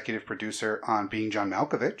an executive producer on Being John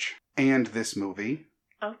Malkovich and this movie.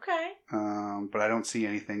 Okay. But I don't see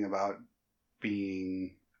anything about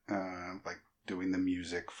being, doing the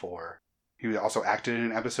music for... He also acted in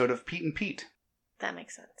an episode of Pete and Pete. That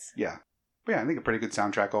makes sense. Yeah. But yeah, I think a pretty good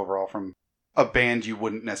soundtrack overall from a band you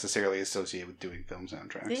wouldn't necessarily associate with doing film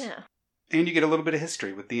soundtracks. Yeah. And you get a little bit of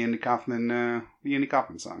history with the Andy Kaufman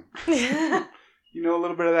song. You know a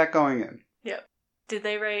little bit of that going in. Yep. Did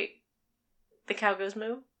they write The Cow Goes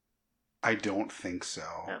Moo? I don't think so.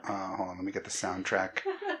 Okay. Hold on, let me get the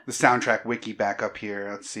soundtrack wiki back up here.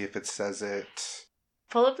 Let's see if it says it.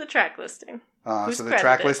 Pull up the track listing. So the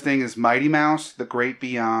track listing is Mighty Mouse, The Great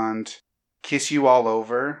Beyond, Kiss You All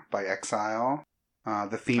Over by Exile,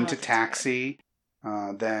 the theme to Taxi,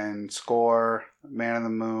 then score, Man on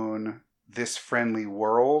the Moon, This Friendly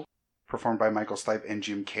World, performed by Michael Stipe and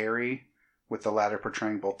Jim Carrey, with the latter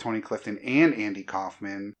portraying both Tony Clifton and Andy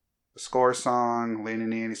Kaufman. The score song, Lynn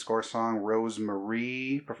and Andy score song, Rose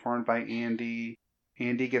Marie, performed by Andy.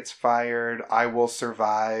 Andy Gets Fired, I Will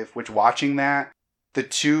Survive, which, watching that, the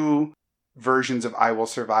two versions of I Will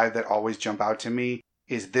Survive that always jump out to me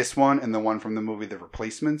is this one and the one from the movie The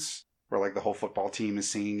Replacements, where, like, the whole football team is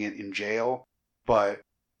singing it in jail. But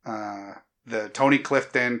the Tony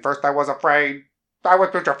Clifton, first I was afraid, I was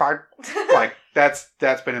petrified, like, that's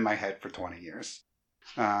been in my head for 20 years.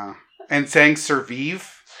 And saying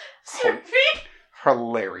Survive,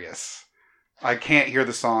 hilarious. I can't hear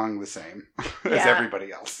the song the same as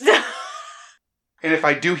everybody else. And if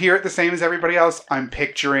I do hear it the same as everybody else, I'm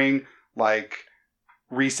picturing, like,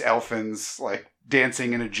 Reese Elfins, like,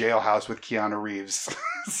 dancing in a jailhouse with Keanu Reeves.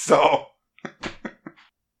 So,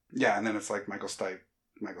 yeah, and then it's like Michael Stipe,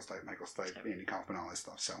 Andy Kaufman, all this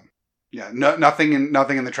stuff. So, Yeah, nothing in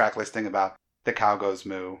the track listing about the cow goes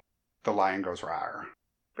moo, the lion goes rawr.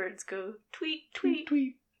 Birds go tweet, tweet,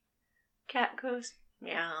 tweet. Cat goes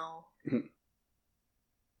meow.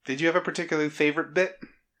 Did you have a particularly favorite bit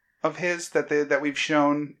of his that we've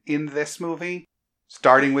shown in this movie?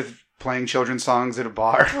 Starting with playing children's songs at a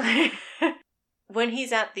bar. When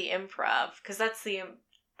he's at the improv, because that's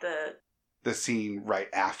the scene right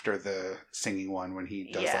after the singing one when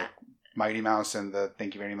he does like Mighty Mouse and the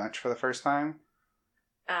Thank You Very Much for the first time.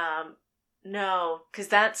 No, because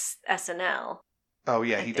that's SNL. Oh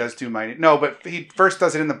yeah, he does do Mighty. No, but he first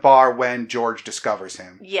does it in the bar when George discovers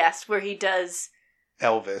him. Yes, where he does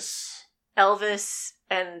Elvis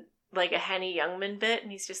and like a Henny Youngman bit,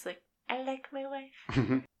 and he's just like, I like my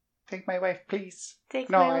wife. Take my wife, please.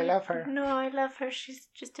 I love her. No, I love her. She's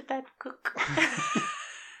just a bad cook.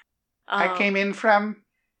 I came in from,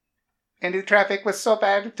 and the traffic was so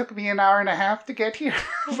bad it took me an hour and a half to get here.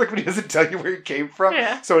 Like when he doesn't tell you where he came from.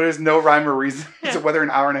 Yeah. So there's no rhyme or reason to whether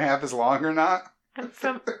an hour and a half is long or not. I'm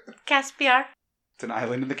from Caspiar. It's an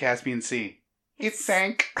island in the Caspian Sea. It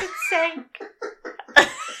sank. It sank.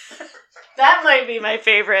 That might be my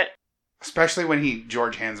favorite. Especially when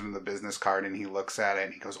George hands him the business card and he looks at it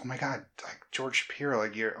and he goes, oh my God, like George Shapiro,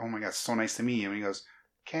 like oh my God, so nice to meet you. And he goes,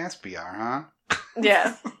 Caspiar, huh?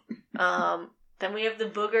 Yeah. Then we have the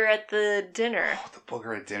booger at the dinner. Oh, the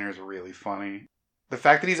booger at dinner is really funny. The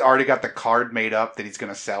fact that he's already got the card made up that he's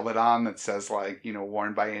going to sell it on that says like,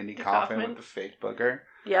 worn by Andy Kaufman with the fake booger.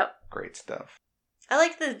 Yep. Great stuff. I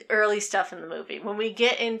like the early stuff in the movie. When we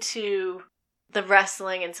get into the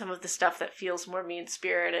wrestling and some of the stuff that feels more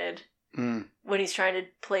mean-spirited, when he's trying to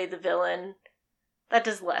play the villain, that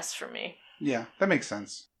does less for me. Yeah, that makes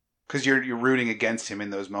sense. Because you're rooting against him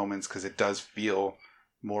in those moments because it does feel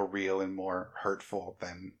more real and more hurtful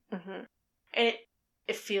than... Mm-hmm. And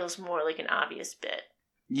it feels more like an obvious bit.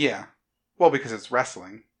 Yeah. Well, because it's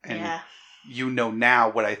wrestling. And you know now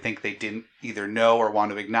what I think they didn't either know or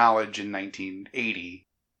want to acknowledge in 1980,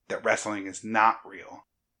 that wrestling is not real.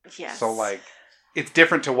 Yes. So, like, it's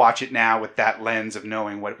different to watch it now with that lens of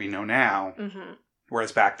knowing what we know now. Mm-hmm.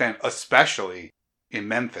 Whereas back then, especially in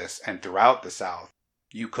Memphis and throughout the South,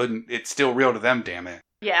 you couldn't... It's still real to them, damn it.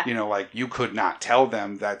 Yeah. Like, you could not tell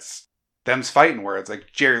them that's... Them's fighting words.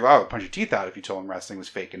 Like, Jerry Lawler would punch your teeth out if you told him wrestling was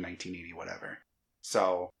fake in 1980, whatever.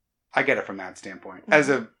 So, I get it from that standpoint.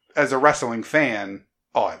 Mm-hmm. As a wrestling fan,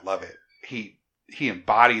 I love it. He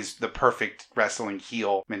embodies the perfect wrestling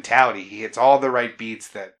heel mentality. He hits all the right beats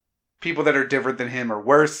that people that are different than him are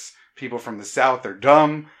worse. People from the South are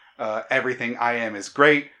dumb. Everything I am is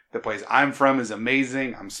great. The place I'm from is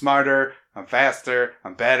amazing. I'm smarter. I'm faster.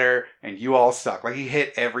 I'm better. And you all suck. Like, he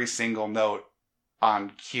hit every single note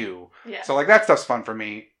on cue. Yeah. So, like, that stuff's fun for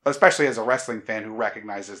me, especially as a wrestling fan who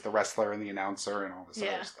recognizes the wrestler and the announcer and all this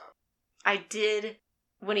other stuff. I did,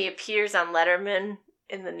 when he appears on Letterman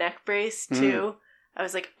in the neck brace, too, I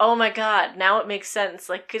was like, oh my God, now it makes sense.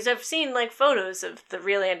 Like, because I've seen, like, photos of the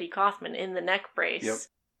real Andy Kaufman in the neck brace.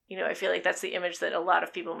 Yep. I feel like that's the image that a lot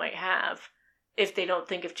of people might have. If they don't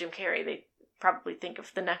think of Jim Carrey, they probably think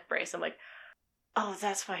of the neck brace. I'm like, oh,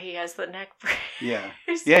 that's why he has the neck brace. Yeah.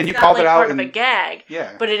 Yeah, and you called it out. Part of a gag.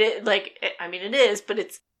 Yeah. But it is, but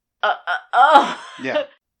it's, Yeah.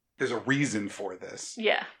 There's a reason for this.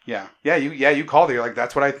 Yeah. Yeah. Yeah, you called it. You're like,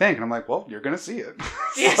 that's what I think. And I'm like, well, you're going to see it.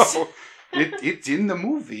 Yes. So, it's in the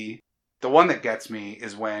movie. The one that gets me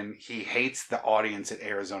is when he hates the audience at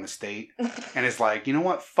Arizona State and is like, you know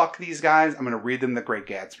what? Fuck these guys. I'm going to read them The Great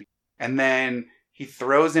Gatsby. And then he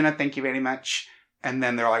throws in a thank you very much. And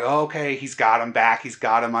then they're like, oh, okay, he's got him back. He's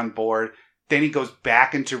got him on board. Then he goes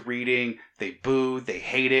back into reading. They boo. They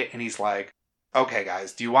hate it. And he's like, okay,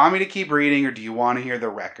 guys, do you want me to keep reading or do you want to hear the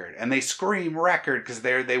record? And they scream record because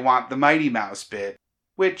they want the Mighty Mouse bit,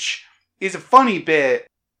 which is a funny bit.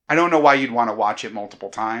 I don't know why you'd want to watch it multiple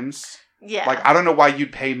times. Yeah. Like, I don't know why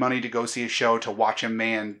you'd pay money to go see a show to watch a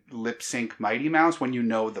man lip sync Mighty Mouse when you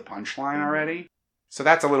know the punchline already. So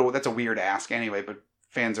that's a weird ask anyway, but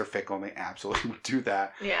fans are fickle and they absolutely would do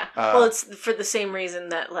that. Yeah. Well, it's for the same reason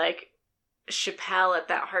that, like, Chappelle at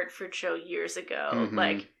that Hartford show years ago,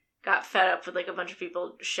 like, got fed up with, like, a bunch of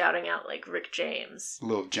people shouting out, like, Rick James.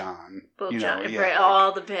 Lil Jon. Right,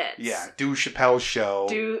 all the bits. Yeah, do Chappelle's show.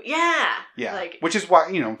 Yeah. Like, which is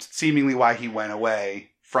why, seemingly why he went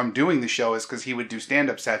away from doing the show is because he would do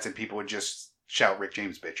stand-up sets and people would just shout Rick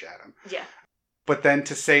James bitch at him. Yeah. But then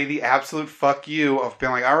to say the absolute fuck you of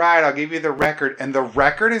being like, all right, I'll give you the record. And the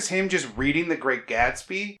record is him just reading The Great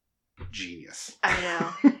Gatsby. Genius. I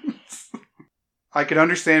know. I can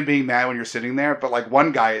understand being mad when you're sitting there, but, like,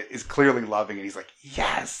 one guy is clearly loving it. He's like,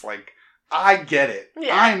 yes, like, I get it.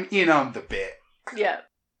 Yeah. I'm in on the bit. Yeah.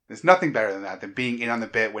 There's nothing better than that, than being in on the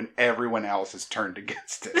bit when everyone else is turned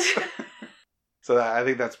against it. So I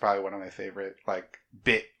think that's probably one of my favorite, like,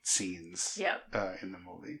 bit scenes in the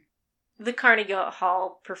movie. The Carnegie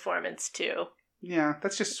Hall performance, too. Yeah,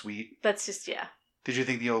 that's just sweet. That's just, yeah. Did you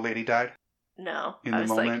think the old lady died? No. In the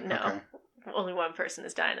moment? Like, no. Okay. Only one person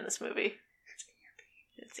is dying in this movie.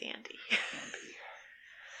 It's Andy. It's Andy.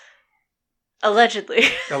 Allegedly.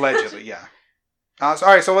 Allegedly, yeah. All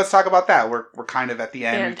right, so let's talk about that. We're kind of at the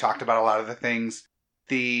end. We talked about a lot of the things.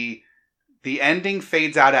 The ending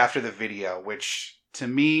fades out after the video, which, to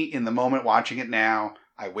me, in the moment watching it now,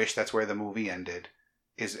 I wish that's where the movie ended.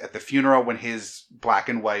 Is at the funeral when his black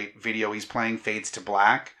and white video he's playing fades to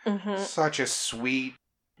black. Mm-hmm. Such a sweet,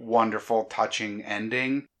 wonderful, touching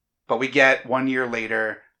ending. But we get 1 year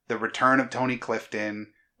later the return of Tony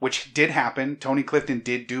Clifton, which did happen. Tony Clifton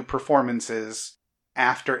did do performances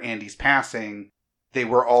after Andy's passing. They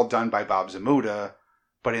were all done by Bob Zmuda.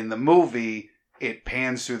 But in the movie, it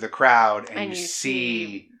pans through the crowd and you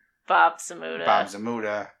see Bob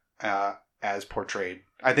Zmuda. As portrayed.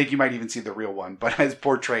 I think you might even see the real one, but as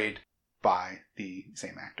portrayed by the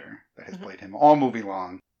same actor that has played him all movie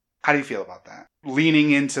long. How do you feel about that?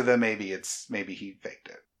 Leaning into the maybe he faked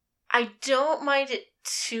it. I don't mind it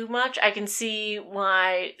too much. I can see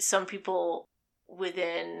why some people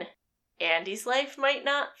within Andy's life might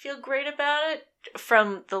not feel great about it.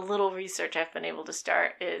 From the little research I've been able to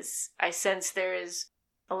start, is I sense there is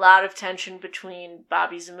a lot of tension between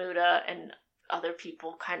Bobby Zmuda and other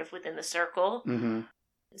people kind of within the circle. Mm-hmm.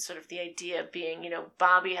 And sort of the idea being,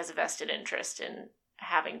 Bobby has a vested interest in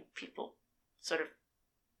having people sort of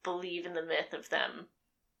believe in the myth of them,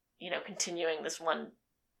 continuing this one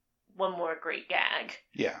more great gag.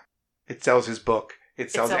 Yeah. It sells his book. It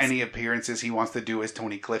sells any appearances he wants to do as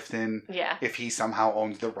Tony Clifton. Yeah. If he somehow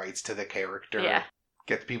owns the rights to the character. Yeah.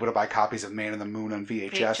 Get people to buy copies of Man in the Moon on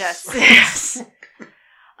VHS. Yes.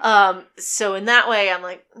 So in that way, I'm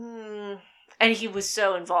like, And he was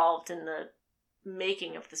so involved in the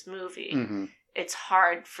making of this movie. Mm-hmm. It's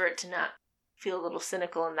hard for it to not feel a little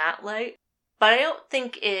cynical in that light. But I don't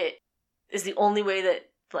think it is the only way that,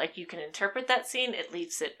 like, you can interpret that scene. It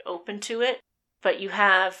leaves it open to it. But you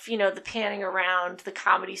have, the panning around the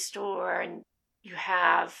Comedy Store, and you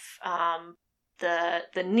have the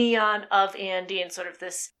neon of Andy, and sort of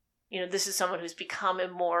this, this is someone who's become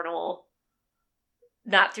immortal,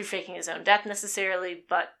 not through faking his own death necessarily,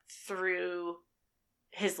 but through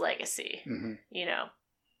his legacy, Yeah,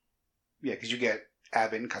 because you get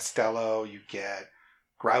Abbott and Costello, you get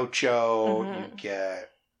Groucho, you get,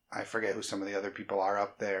 I forget who some of the other people are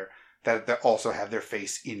up there, that also have their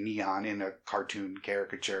face in neon in a cartoon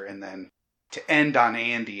caricature. And then to end on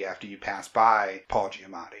Andy after you pass by Paul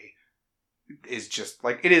Giamatti is just,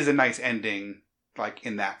 like, it is a nice ending, like,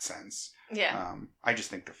 in that sense. Yeah. I just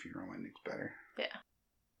think the funeral ending's better. Yeah.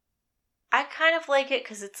 I kind of like it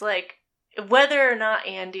because it's like, whether or not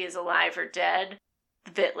Andy is alive or dead,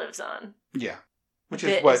 the bit lives on. Yeah. The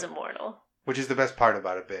bit is immortal. Which is the best part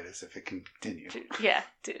about a bit, is if it can continue.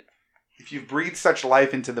 Dude. If you breathe such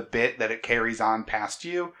life into the bit that it carries on past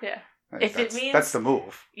you, that's the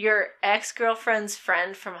move. Your ex-girlfriend's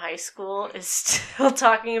friend from high school is still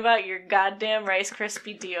talking about your goddamn Rice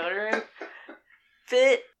Krispie deodorant,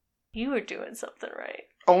 bit, you were doing something right.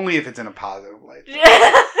 Only if it's in a positive light.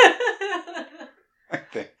 I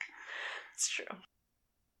think. It's true.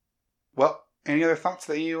 Well, any other thoughts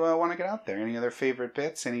that you want to get out there? Any other favorite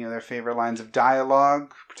bits? Any other favorite lines of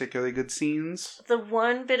dialogue? Particularly good scenes? The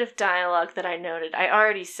one bit of dialogue that I noted, I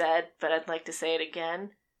already said, but I'd like to say it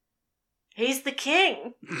again. He's the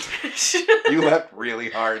king. You laughed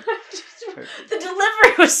really hard. The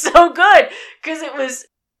delivery was so good, because it was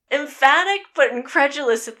emphatic but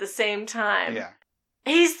incredulous at the same time. Yeah.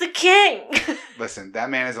 He's the king. Listen,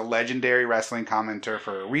 that man is a legendary wrestling commentator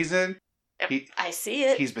for a reason. I see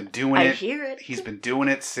it. He's been doing it. I hear it. He's been doing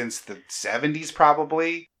it since the 70s,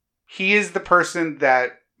 probably. He is the person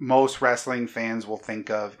that most wrestling fans will think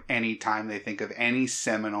of anytime they think of any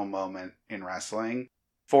seminal moment in wrestling.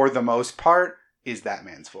 For the most part, is that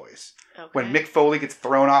man's voice. Okay. When Mick Foley gets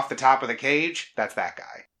thrown off the top of the cage, that's that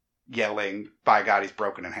guy. Yelling, by God, he's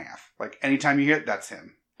broken in half. Like, anytime you hear it, that's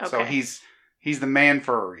him. Okay. So he's the man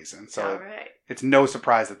for a reason. So It's no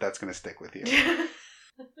surprise that that's going to stick with you. I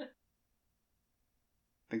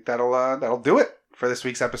think that'll do it for this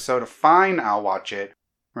week's episode of Fine, I'll Watch It.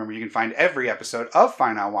 Remember, you can find every episode of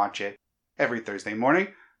Fine, I'll Watch It every Thursday morning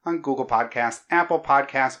on Google Podcasts, Apple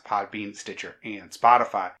Podcasts, Podbean, Stitcher, and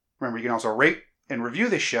Spotify. Remember, you can also rate and review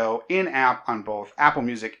the show in-app on both Apple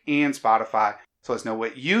Music and Spotify. So let us know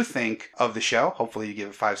what you think of the show. Hopefully you give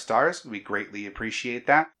it 5 stars. We greatly appreciate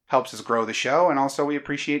that. Helps us grow the show. And also we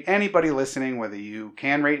appreciate anybody listening, whether you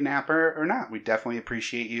can rate an app or not. We definitely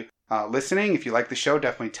appreciate you listening. If you like the show,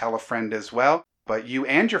 definitely tell a friend as well. But you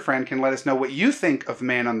and your friend can let us know what you think of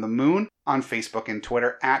Man on the Moon on Facebook and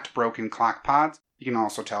Twitter at Broken Clock Pods. You can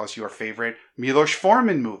also tell us your favorite Milos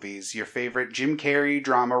Forman movies, your favorite Jim Carrey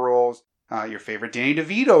drama roles, your favorite Danny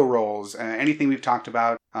DeVito roles, anything we've talked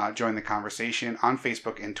about. Join the conversation on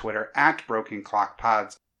Facebook and Twitter at Broken Clock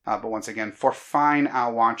Pods. But once again, for Fine,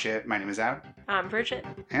 I'll Watch It. My name is Adam. I'm Bridget.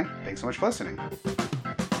 And thanks so much for listening.